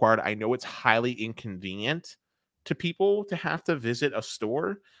should be required. I know it's highly inconvenient to people to have to visit a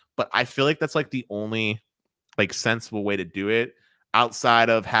store, but I feel like that's like the only like sensible way to do it outside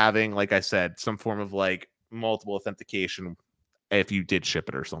of having, like I said, some form of like multiple authentication if you did ship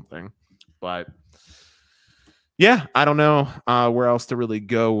it or something. But yeah, I don't know where else to really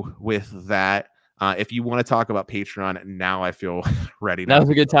go with that. If you want to talk about Patreon, now I feel ready now. Now's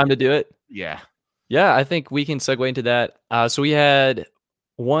a good time to do it. Yeah. Yeah, I think we can segue into that. So we had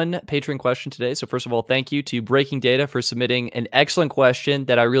one Patreon question today. So first of all, thank you to Breaking Data for submitting an excellent question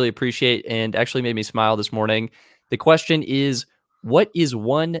that I really appreciate and actually made me smile this morning. The question is, what is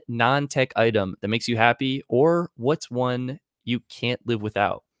one non-tech item that makes you happy, or what's one you can't live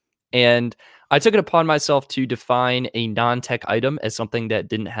without? And I took it upon myself to define a non-tech item as something that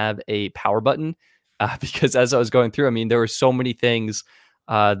didn't have a power button, because as I was going through, I mean, there were so many things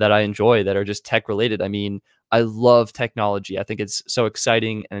that I enjoy that are just tech related. I mean, I love technology. I think it's so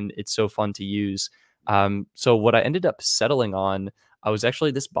exciting and it's so fun to use. So what I ended up settling on was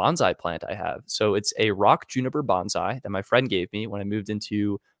actually this bonsai plant I have. So it's a rock juniper bonsai that my friend gave me when I moved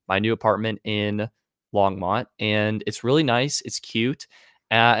into my new apartment in Longmont, and it's really nice. It's cute,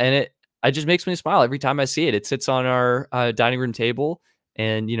 and it just makes me smile every time I see it. It sits on our dining room table,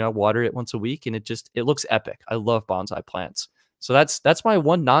 and you know, water it once a week, and it looks epic. I love bonsai plants. So that's my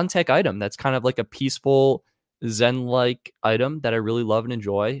one non-tech item. That's kind of like a peaceful Zen-like item that I really love and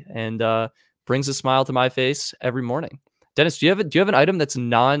enjoy, and brings a smile to my face every morning. Dennis, do you have an item that's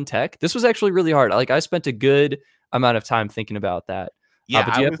non-tech? This was actually really hard. Like I spent a good amount of time thinking about that. Yeah,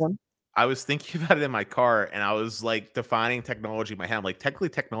 But do you have one? I was thinking about it in my car, and I was like defining technology in my head. I'm like, technically,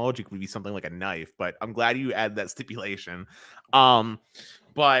 technology could be something like a knife, but I'm glad you added that stipulation. Um,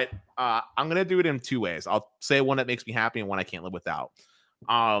 but I'm gonna do it in two ways. I'll say one that makes me happy and one I can't live without.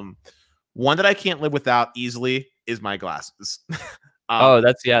 Um, One that I can't live without easily is my glasses. um, Oh,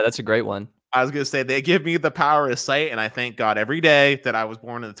 that's a great one. I was gonna say they give me the power of sight, and I thank God every day that I was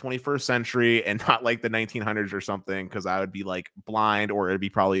born in the 21st century and not like the 1900s or something, because I would be like blind, or it'd be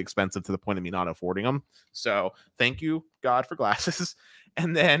probably expensive to the point of me not affording them. So thank you, God, for glasses.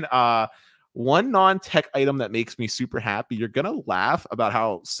 And then one non-tech item that makes me super happy. You're gonna laugh about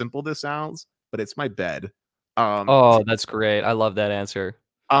how simple this sounds, but it's my bed. Oh, that's great. I love that answer.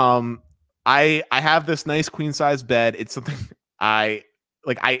 Um, I have this nice queen size bed. It's something I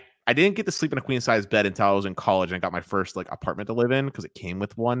like. I didn't get to sleep in a queen size bed until I was in college and I got my first like apartment to live in because it came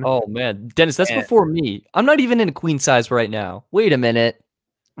with one. Oh man, Dennis, that's And, before me. I'm not even in a queen size right now. Wait a minute.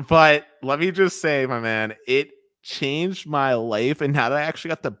 but let me just say, my man, it changed my life. And now that I actually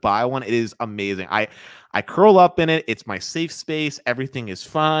got to buy one, it is amazing. I curl up in it. It's my safe space. Everything is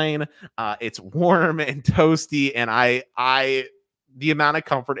fine. It's warm and toasty, and I the amount of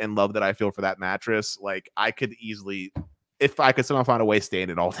comfort and love that I feel for that mattress, like I could easily, if I could somehow find a way, stay in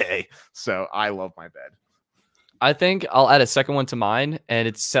it all day. So I love my bed. I think I'll add a second one to mine, and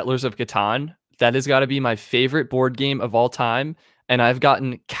it's Settlers of Catan. That has got to be my favorite board game of all time, and I've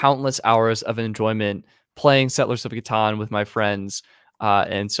gotten countless hours of enjoyment playing Settlers of Catan with my friends.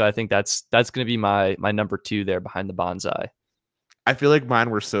 And so I think that's going to be my number 2 there behind the bonsai. I feel like mine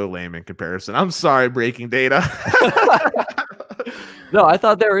were so lame in comparison. I'm sorry, breaking data. No, I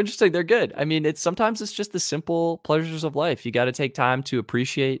thought they were interesting. They're good. I mean, sometimes it's just the simple pleasures of life. You got to take time to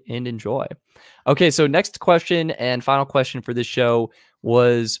appreciate and enjoy. Okay, so next question and final question for this show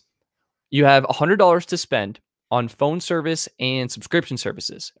was, you have $100 to spend on phone service and subscription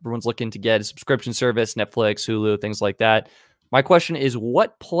services. Everyone's looking to get a subscription service, Netflix, Hulu, things like that. My question is,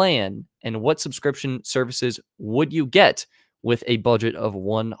 what plan and what subscription services would you get with a budget of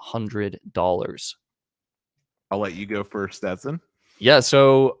 $100? I'll let you go first, Stetson. Yeah,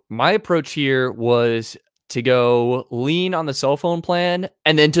 so my approach here was to go lean on the cell phone plan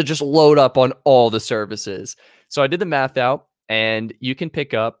and then to just load up on all the services. So I did the math out, and you can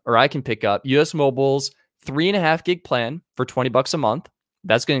pick up, or I can pick up, US Mobile's 3.5 gig plan for $20 a month.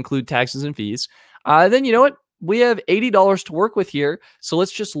 That's going to include taxes and fees. Then you know what? We have $80 to work with here. So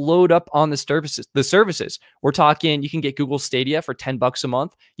let's just load up on the services. We're talking, you can get Google Stadia for $10 a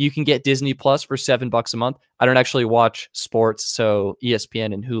month. You can get Disney Plus for $7 a month. I don't actually watch sports, so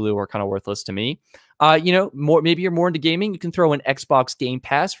ESPN and Hulu are kind of worthless to me. Maybe you're more into gaming. You can throw an Xbox Game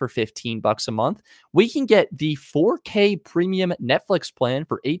Pass for $15 a month. We can get the 4K premium Netflix plan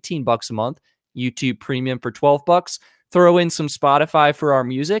for $18 a month, YouTube Premium for $12. Throw in some Spotify for our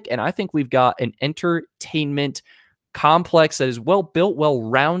music, and I think we've got an entertainment complex that is well built, well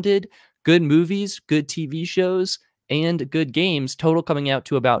rounded, good movies, good TV shows, and good games. Total coming out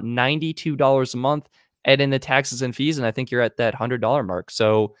to about $92 a month, add in the taxes and fees, and I think you're at that $100 mark.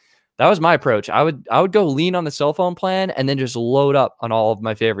 So that was my approach. I would go lean on the cell phone plan and then just load up on all of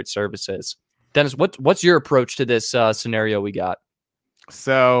my favorite services. Dennis, what's your approach to this scenario we got?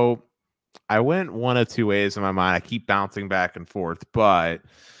 So I went one of two ways in my mind. I keep bouncing back and forth, but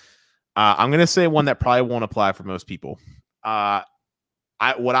I'm going to say one that probably won't apply for most people. What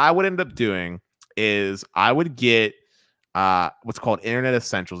I would end up doing is I would get what's called Internet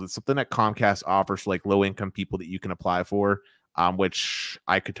Essentials. It's something that Comcast offers for like low-income people that you can apply for, which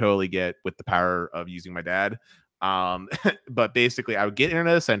I could totally get with the power of using my dad. But basically, I would get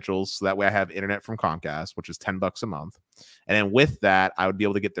Internet Essentials, so that way I have internet from Comcast, which is $10 a month. And then with that, I would be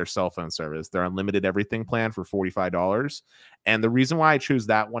able to get their cell phone service, their unlimited everything plan for $45. And the reason why I choose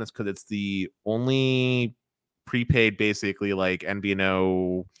that one is because it's the only prepaid, basically like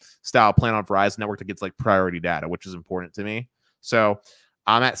MVNO style plan on Verizon network that gets like priority data, which is important to me. So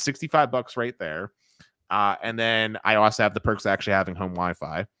I'm at $65 right there. And then I also have the perks of actually having home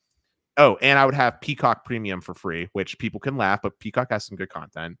Wi-Fi. Oh, and I would have Peacock Premium for free, which people can laugh, but Peacock has some good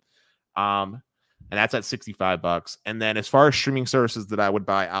content. And that's at $65. And then as far as streaming services that I would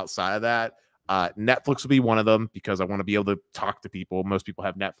buy outside of that, Netflix would be one of them because I want to be able to talk to people. Most people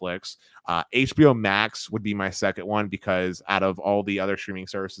have Netflix. HBO Max would be my second one because out of all the other streaming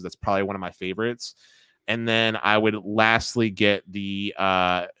services, that's probably one of my favorites. And then I would lastly get the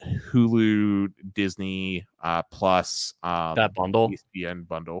Hulu Disney Plus That bundle, ESPN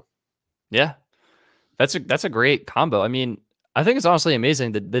bundle. Yeah, that's a great combo. I mean, I think it's honestly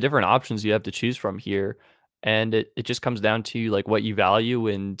amazing the different options you have to choose from here. And it just comes down to like what you value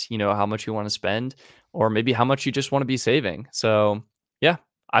and, how much you want to spend, or maybe how much you just want to be saving. So yeah,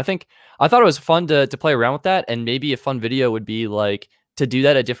 I thought it was fun to play around with that. And maybe a fun video would be like to do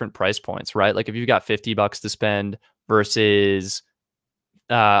that at different price points, right? Like if you've got $50 to spend versus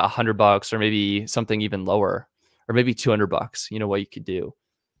 $100, or maybe something even lower, or maybe $200, what you could do.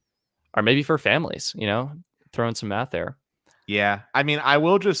 Or maybe for families, throwing some math there. Yeah. I mean, I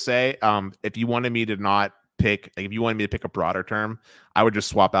will just say, if you wanted me to not pick, like, if you wanted me to pick a broader term, I would just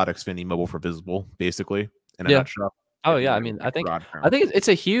swap out Xfinity Mobile for Visible, basically, in a nutshell. Oh yeah. I mean, I think it's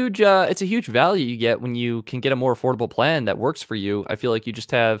a huge value you get when you can get a more affordable plan that works for you. I feel like you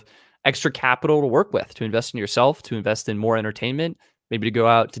just have extra capital to work with, to invest in yourself, to invest in more entertainment, maybe to go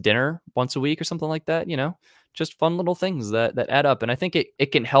out to dinner once a week or something like that, just fun little things that add up. And I think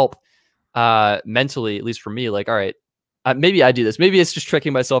it can help mentally, at least for me, like, all right, maybe I do this. Maybe it's just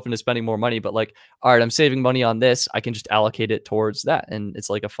tricking myself into spending more money, but like, all right, I'm saving money on this. I can just allocate it towards that. And it's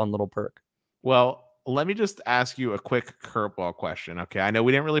like a fun little perk. Well, let me just ask you a quick curveball question. Okay. I know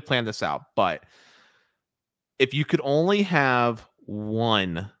we didn't really plan this out, but if you could only have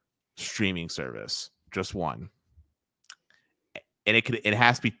one streaming service, just one, and it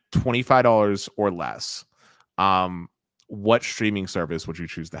has to be $25 or less, what streaming service would you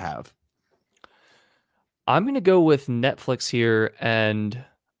choose to have? I'm gonna go with Netflix here, and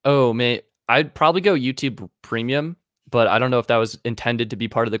oh man, I'd probably go YouTube Premium, but I don't know if that was intended to be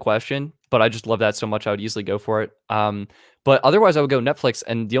part of the question. But I just love that so much, I would easily go for it. But otherwise, I would go Netflix,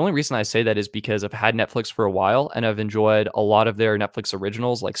 and the only reason I say that is because I've had Netflix for a while, and I've enjoyed a lot of their Netflix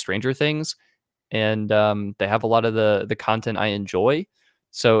originals, like Stranger Things, and they have a lot of the content I enjoy.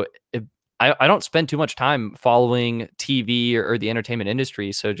 So I don't spend too much time following TV or the entertainment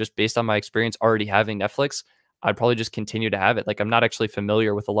industry. So just based on my experience already having Netflix, I'd probably just continue to have it. Like I'm not actually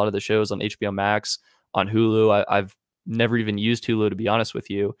familiar with a lot of the shows on HBO Max, on Hulu. I've never even used Hulu, to be honest with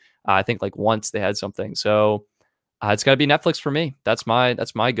you. I think like once they had something. So it's got to be Netflix for me. That's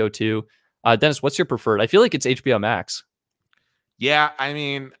my go-to. Dennis, what's your preferred? I feel like it's HBO Max. Yeah, I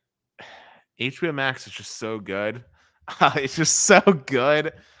mean, HBO Max is just so good. It's just so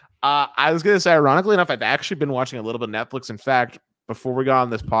good. I was going to say, ironically enough, I've actually been watching a little bit of Netflix. In fact, before we got on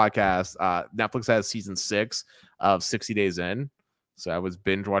this podcast, Netflix has season 6 of 60 Days In. So I was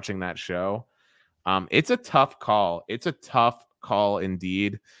binge watching that show. It's a tough call. It's a tough call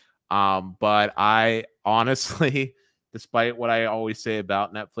indeed. But I honestly, despite what I always say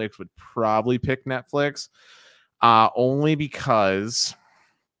about Netflix, would probably pick Netflix only because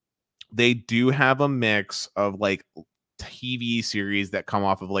they do have a mix of like TV series that come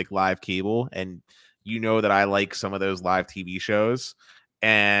off of like live cable, and you know that I like some of those live TV shows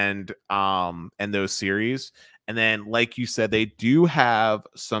and those series. And then like you said, they do have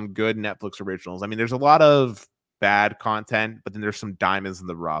some good Netflix originals. I mean, there's a lot of bad content, but then there's some diamonds in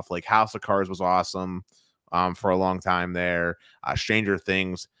the rough. Like House of Cards was awesome for a long time there. Stranger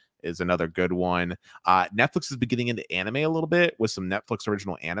Things is another good one. Netflix is beginning into anime a little bit with some Netflix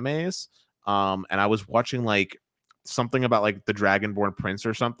original animes. And I was watching like something about like the Dragonborn Prince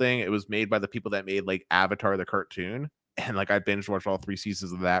or something. It was made by the people that made like Avatar the cartoon, and like I binge watched all 3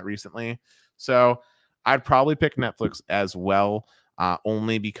 seasons of that recently. So I'd probably pick Netflix as well,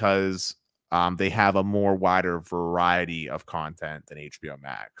 only because they have a more wider variety of content than HBO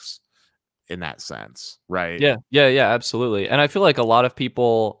Max in that sense, right? Yeah, absolutely. And I feel like a lot of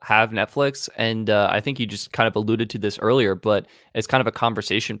people have Netflix, and I think you just kind of alluded to this earlier, but it's kind of a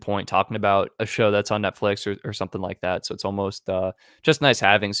conversation point talking about a show that's on Netflix or something like that. So it's almost just nice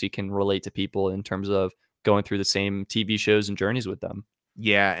having, so you can relate to people in terms of going through the same TV shows and journeys with them.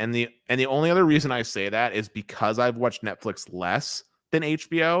 Yeah, and the only other reason I say that is because I've watched Netflix less than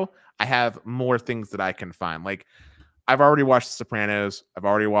HBO. I have more things that I can find. Like I've already watched The Sopranos. I've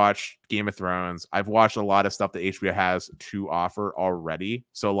already watched Game of Thrones. I've watched a lot of stuff that HBO has to offer already.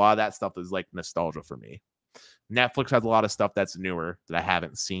 So a lot of that stuff is like nostalgia for me. Netflix has a lot of stuff that's newer that I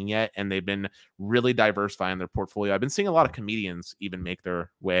haven't seen yet, and they've been really diversifying their portfolio. I've been seeing a lot of comedians even make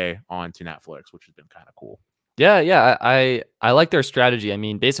their way onto Netflix, which has been kind of cool. Yeah, I like their strategy. I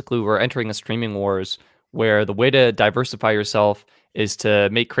mean, basically, we're entering a streaming wars where the way to diversify yourself is to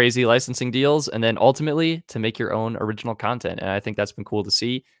make crazy licensing deals and then ultimately to make your own original content. And I think that's been cool to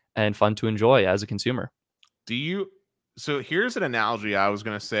see and fun to enjoy as a consumer. So here's an analogy I was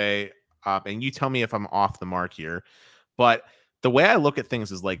going to say, and you tell me if I'm off the mark here, but the way I look at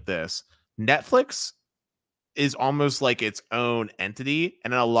things is like this. Netflix is almost like its own entity,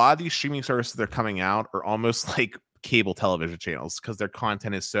 and a lot of these streaming services that are coming out are almost like cable television channels because their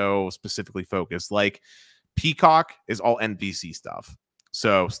content is so specifically focused. Like Peacock is all NBC stuff,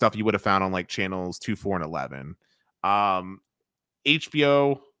 so stuff you would have found on like channels 2, 4, and 11.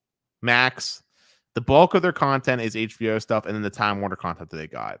 HBO Max, the bulk of their content is HBO stuff, and then the Time Warner content that they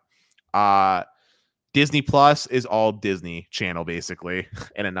got. Disney Plus is all Disney Channel, basically,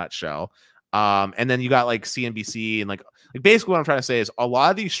 in a nutshell. And then you got like CNBC and like basically what I'm trying to say is a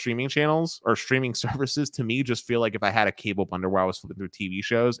lot of these streaming channels or streaming services to me just feel like if I had a cable bundle where I was flipping through TV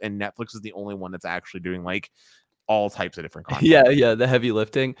shows, and Netflix is the only one that's actually doing like all types of different content. Yeah, the heavy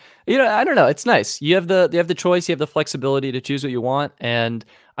lifting. I don't know. It's nice. You have the choice, you have the flexibility to choose what you want, and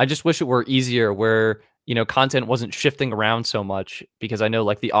I just wish it were easier where content wasn't shifting around so much, because I know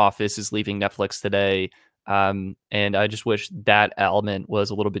like The Office is leaving Netflix today. And I just wish that element was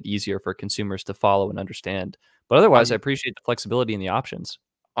a little bit easier for consumers to follow and understand. But otherwise, I appreciate the flexibility and the options.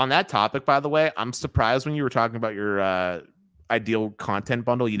 On that topic, by the way, I'm surprised when you were talking about your ideal content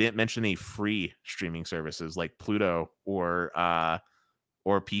bundle, you didn't mention any free streaming services like Pluto or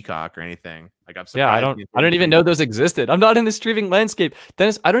Peacock or anything. Like, I'm surprised. Yeah, I don't even know those existed. I'm not in the streaming landscape.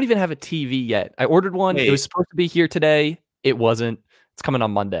 Dennis, I don't even have a TV yet. I ordered one. It was supposed to be here today. It wasn't. It's coming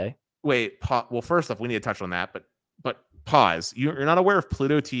on Monday. Wait, well, first off, we need to touch on that, but pause. You're not aware of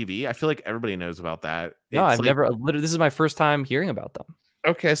Pluto TV? I feel like everybody knows about that. No, I've never. Literally, this is my first time hearing about them.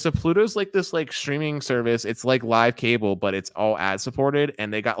 Okay, so Pluto's like this like streaming service. It's like live cable, but it's all ad supported,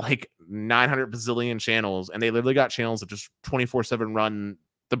 and they got like 900 bazillion channels, and they literally got channels that just 24/7 run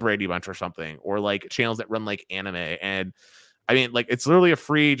the Brady Bunch or something, or like channels that run like anime. And I mean, like, it's literally a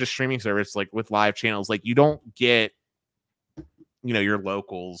free just streaming service, like with live channels. Like, you don't get, your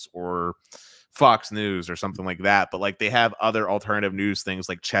locals or Fox News or something like that, but like they have other alternative news things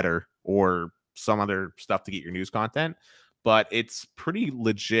like Cheddar or some other stuff to get your news content. But it's pretty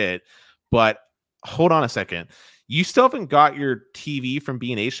legit. But hold on a second. You still haven't got your TV from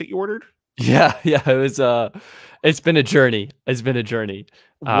B&H that you ordered? Yeah. It was it's been a journey. It's been a journey.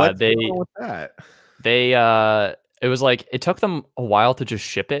 What's going on with that? It was like it took them a while to just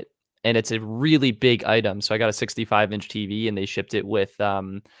ship it, and it's a really big item. So I got a 65-inch TV, and they shipped it with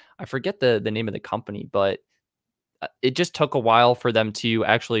I forget the name of the company, but it just took a while for them to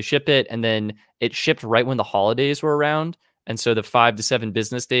actually ship it, and then it shipped right when the holidays were around. And so the 5 to 7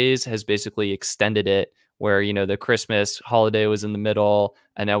 business days has basically extended it, where, the Christmas holiday was in the middle,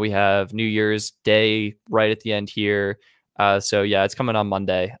 and now we have New Year's Day right at the end here. So yeah, it's coming on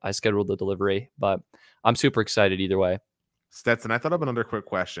Monday. I scheduled the delivery, but I'm super excited either way. Stetson, I thought of another quick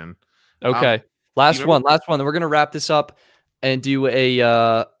question. Okay. Last one. Then we're going to wrap this up and do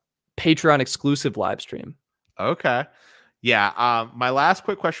a Patreon exclusive live stream. Okay. Yeah. My last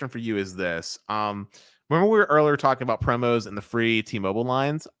quick question for you is this. Remember we were earlier talking about promos and the free T-Mobile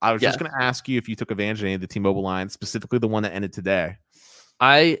lines? I was just going to ask you if you took advantage of any of the T-Mobile lines, specifically the one that ended today.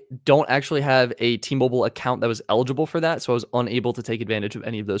 I don't actually have a T-Mobile account that was eligible for that, so I was unable to take advantage of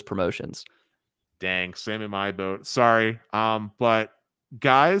any of those promotions. Dang, same in my boat. Sorry. But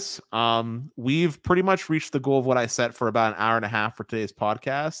guys, we've pretty much reached the goal of what I set for about an hour and a half for today's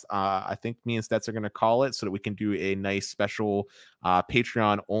podcast. I think me and Stetson are going to call it so that we can do a nice special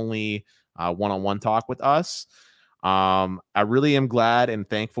Patreon only one-on-one talk with us. I really am glad and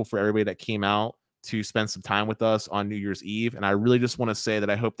thankful for everybody that came out to spend some time with us on New Year's Eve. And I really just want to say that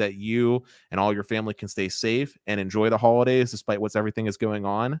I hope that you and all your family can stay safe and enjoy the holidays despite everything is going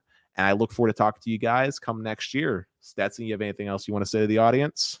on. And I look forward to talking to you guys come next year. Stetson, you have anything else you want to say to the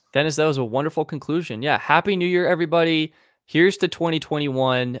audience? Dennis, that was a wonderful conclusion. Yeah. Happy New Year, everybody. Here's to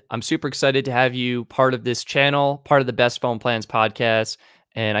 2021. I'm super excited to have you part of this channel, part of the Best Phone Plans podcast.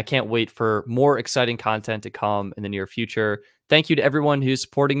 And I can't wait for more exciting content to come in the near future. Thank you to everyone who's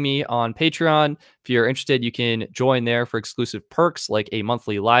supporting me on Patreon. If you're interested, you can join there for exclusive perks like a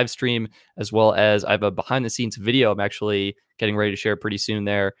monthly live stream, as well as I have a behind the scenes video I'm actually getting ready to share pretty soon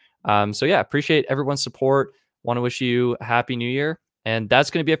there. So yeah, appreciate everyone's support. Want to wish you a happy new year. And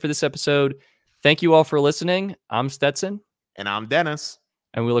that's going to be it for this episode. Thank you all for listening. I'm Stetson. And I'm Dennis.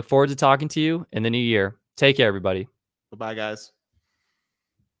 And we look forward to talking to you in the new year. Take care, everybody. Bye-bye, guys.